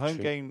 The home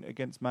game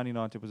against Man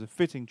United was a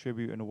fitting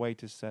tribute and a way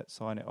to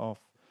sign it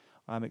off.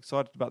 I am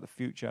excited about the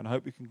future and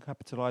hope we can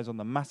capitalise on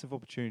the massive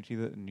opportunity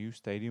that the new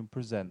stadium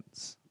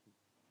presents.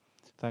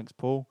 Thanks,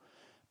 Paul.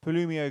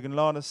 Palumi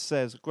Ogunlana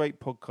says, great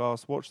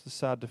podcast. Watch the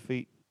sad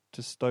defeat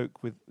to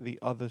Stoke with the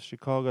other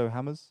Chicago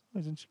Hammers. Oh,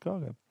 he's in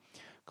Chicago.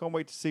 Can't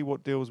wait to see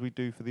what deals we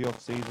do for the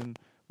off-season.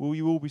 Will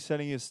you all be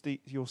selling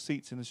your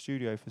seats in the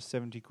studio for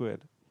 70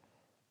 quid?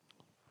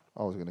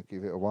 I was going to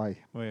give it away.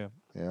 Oh, yeah.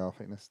 Yeah, I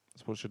think that's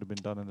what should have been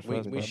done in the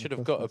first place. We should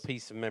have got a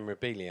piece of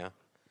memorabilia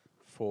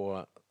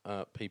for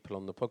people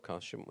on the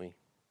podcast, shouldn't we?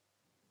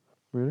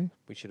 Really?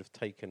 We should have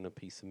taken a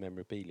piece of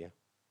memorabilia.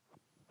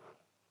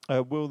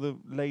 Will the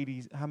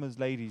Hammers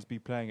ladies be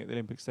playing at the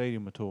Olympic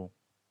Stadium at all?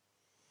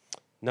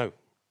 No.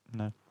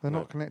 No. They're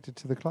not connected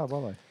to the club,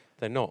 are they?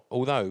 They're not.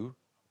 Although,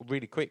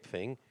 really quick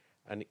thing,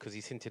 and because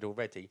he's hinted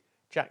already,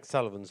 Jack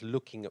Sullivan's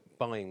looking at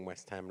buying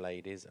West Ham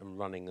ladies and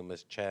running them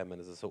as chairman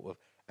as a sort of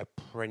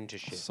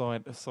apprenticeship.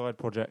 A side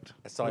project.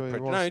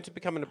 No, to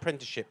become an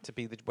apprenticeship to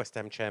be the West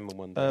Ham chairman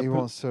one day. He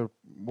wants to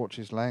watch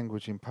his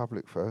language in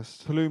public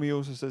first. Palumi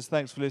also says,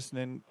 thanks for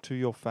listening to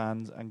your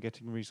fans and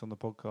getting Reece on the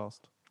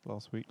podcast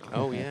last week.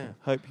 Oh, yeah.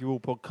 Hope you all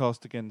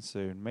podcast again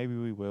soon. Maybe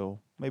we will.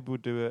 Maybe we'll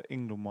do an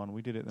England one.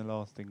 We did it in the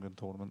last England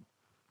tournament.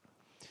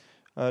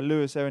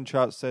 Lewis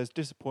Ehrentrout says,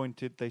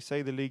 disappointed. They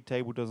say the league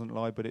table doesn't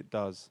lie, but it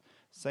does.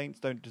 Saints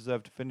don't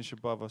deserve to finish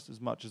above us as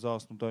much as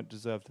Arsenal don't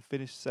deserve to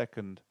finish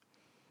second.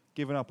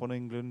 Given up on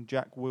England.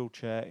 Jack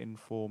Wheelchair in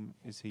form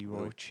is he,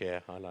 Roy?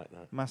 Wheelchair, I like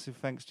that. Massive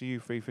thanks to you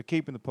three for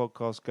keeping the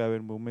podcast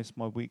going. We'll miss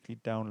my weekly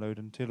download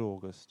until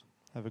August.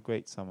 Have a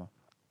great summer.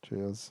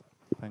 Cheers.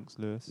 Thanks,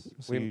 Lewis.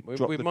 We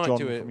might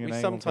do it. We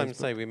sometimes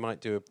say we might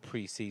do a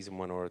pre-season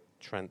one or a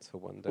transfer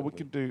one. Don't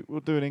we? We'll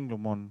do an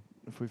England one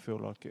if we feel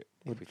like it.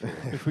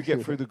 If we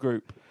get through the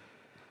group.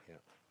 Yeah.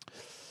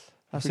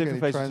 That's it for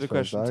Faces to the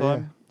Question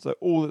time. Yeah. So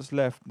all that's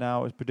left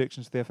now is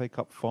predictions for the FA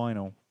Cup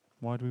final.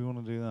 Why do we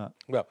want to do that?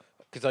 Well,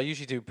 because I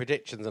usually do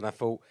predictions, and I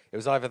thought it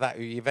was either that or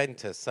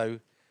Juventus.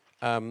 So,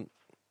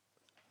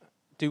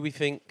 do we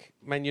think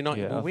Man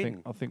United will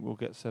win? I think we'll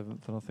get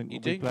seventh, and I think we'll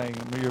be playing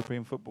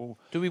European football.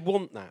 Do we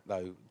want that,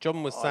 though?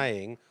 John was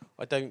saying,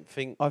 I don't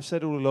think... I've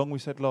said all along, we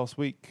said last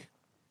week,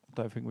 I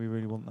don't think we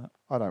really want that.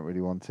 I don't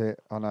really want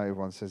it. I know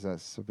everyone says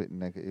that's a bit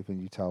negative,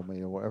 and you told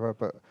me or whatever,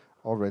 but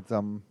I read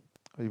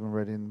even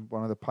read in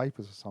one of the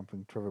papers or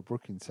something, Trevor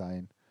Brookings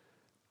saying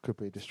could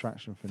be a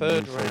distraction for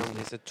third round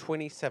is the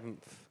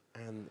 27th,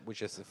 and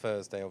which is a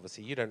Thursday,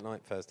 obviously. You don't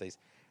like Thursdays.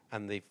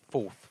 And the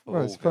 4th of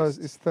August.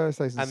 It's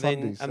Thursdays and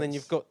Sundays. And then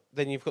you've got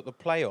the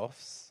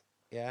playoffs,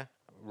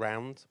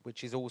 round,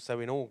 which is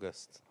also in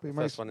August. But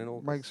first one in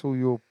August. Makes all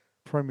your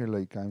Premier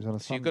League games on a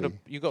Sunday.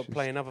 You've got to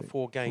play another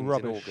 4 games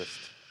in August.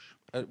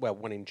 Well,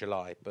 1 in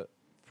July, but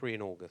 3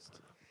 in August.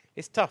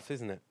 It's tough,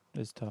 isn't it?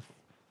 It's tough.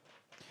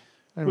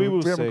 Anyway,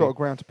 we haven't got a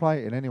ground to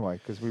play it in anyway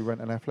because we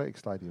rent an athletic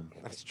stadium.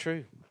 That's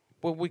true.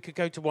 Well, we could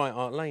go to White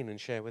Hart Lane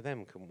and share with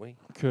them, couldn't we?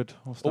 Could.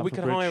 Or we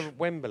could hire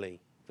Wembley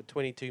for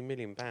 £22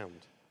 million.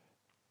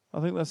 I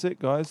think that's it,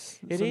 guys.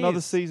 It's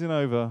another season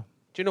over.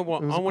 Do you know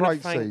what? I want to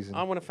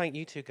thank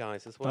you two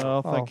guys as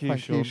well. Oh, thank you,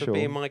 Sean, for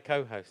being my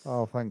co-host.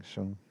 Oh, thanks,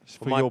 Sean.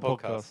 For your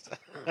podcast.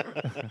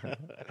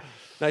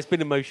 No, it's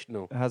been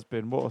emotional. It has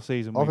been. What a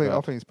season I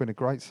think it's been a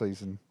great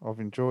season.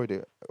 I've enjoyed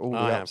it. All the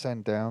ups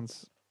and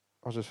downs.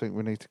 I just think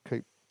we need to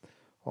keep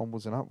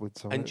onwards and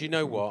upwards. And do you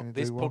know what?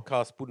 This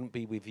podcast wouldn't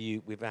be with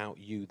you without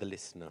you, the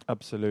listener.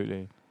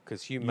 Absolutely.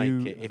 Because you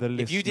make it.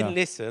 If you didn't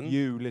listen...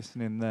 You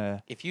listening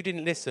there. If you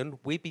didn't listen,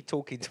 we'd be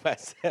talking to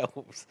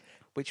ourselves,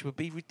 which would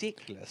be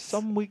ridiculous.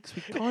 Some weeks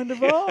we kind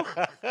of are.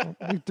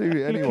 We do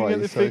it anyway. Looking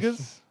at the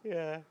figures.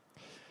 Yeah.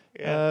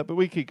 But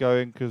we keep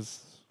going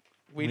because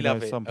we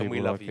love it, some people and we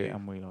love like you. it,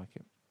 and we like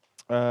it.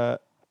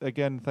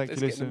 Again, thank you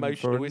for listening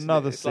for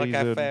another season. It's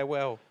like our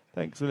farewell.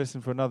 Thanks for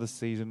listening for another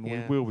season.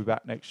 Yeah. We will be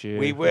back next year.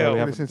 We will.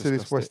 Listen to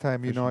this West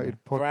Ham United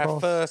podcast. For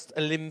our first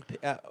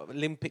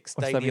Olympic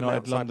Stadium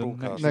outside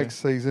broadcast. Next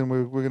season,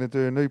 we're going to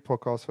do a new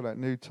podcast for that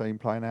new team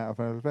playing out of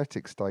an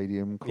athletic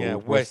stadium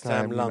called West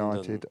Ham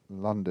United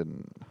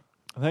London.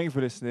 Thank you for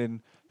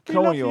listening.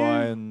 Come on, you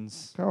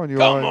Irons. Come on, you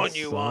Irons.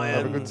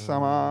 Have a good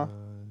summer.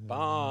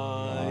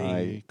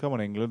 Bye. Come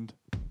on, England.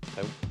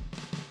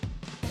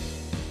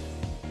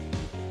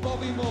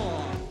 Bobby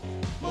Moore.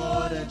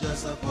 More than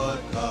just a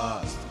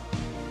podcast.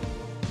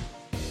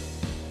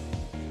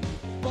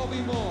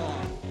 Bobby Moore.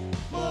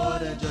 More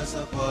than just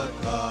a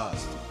podcast.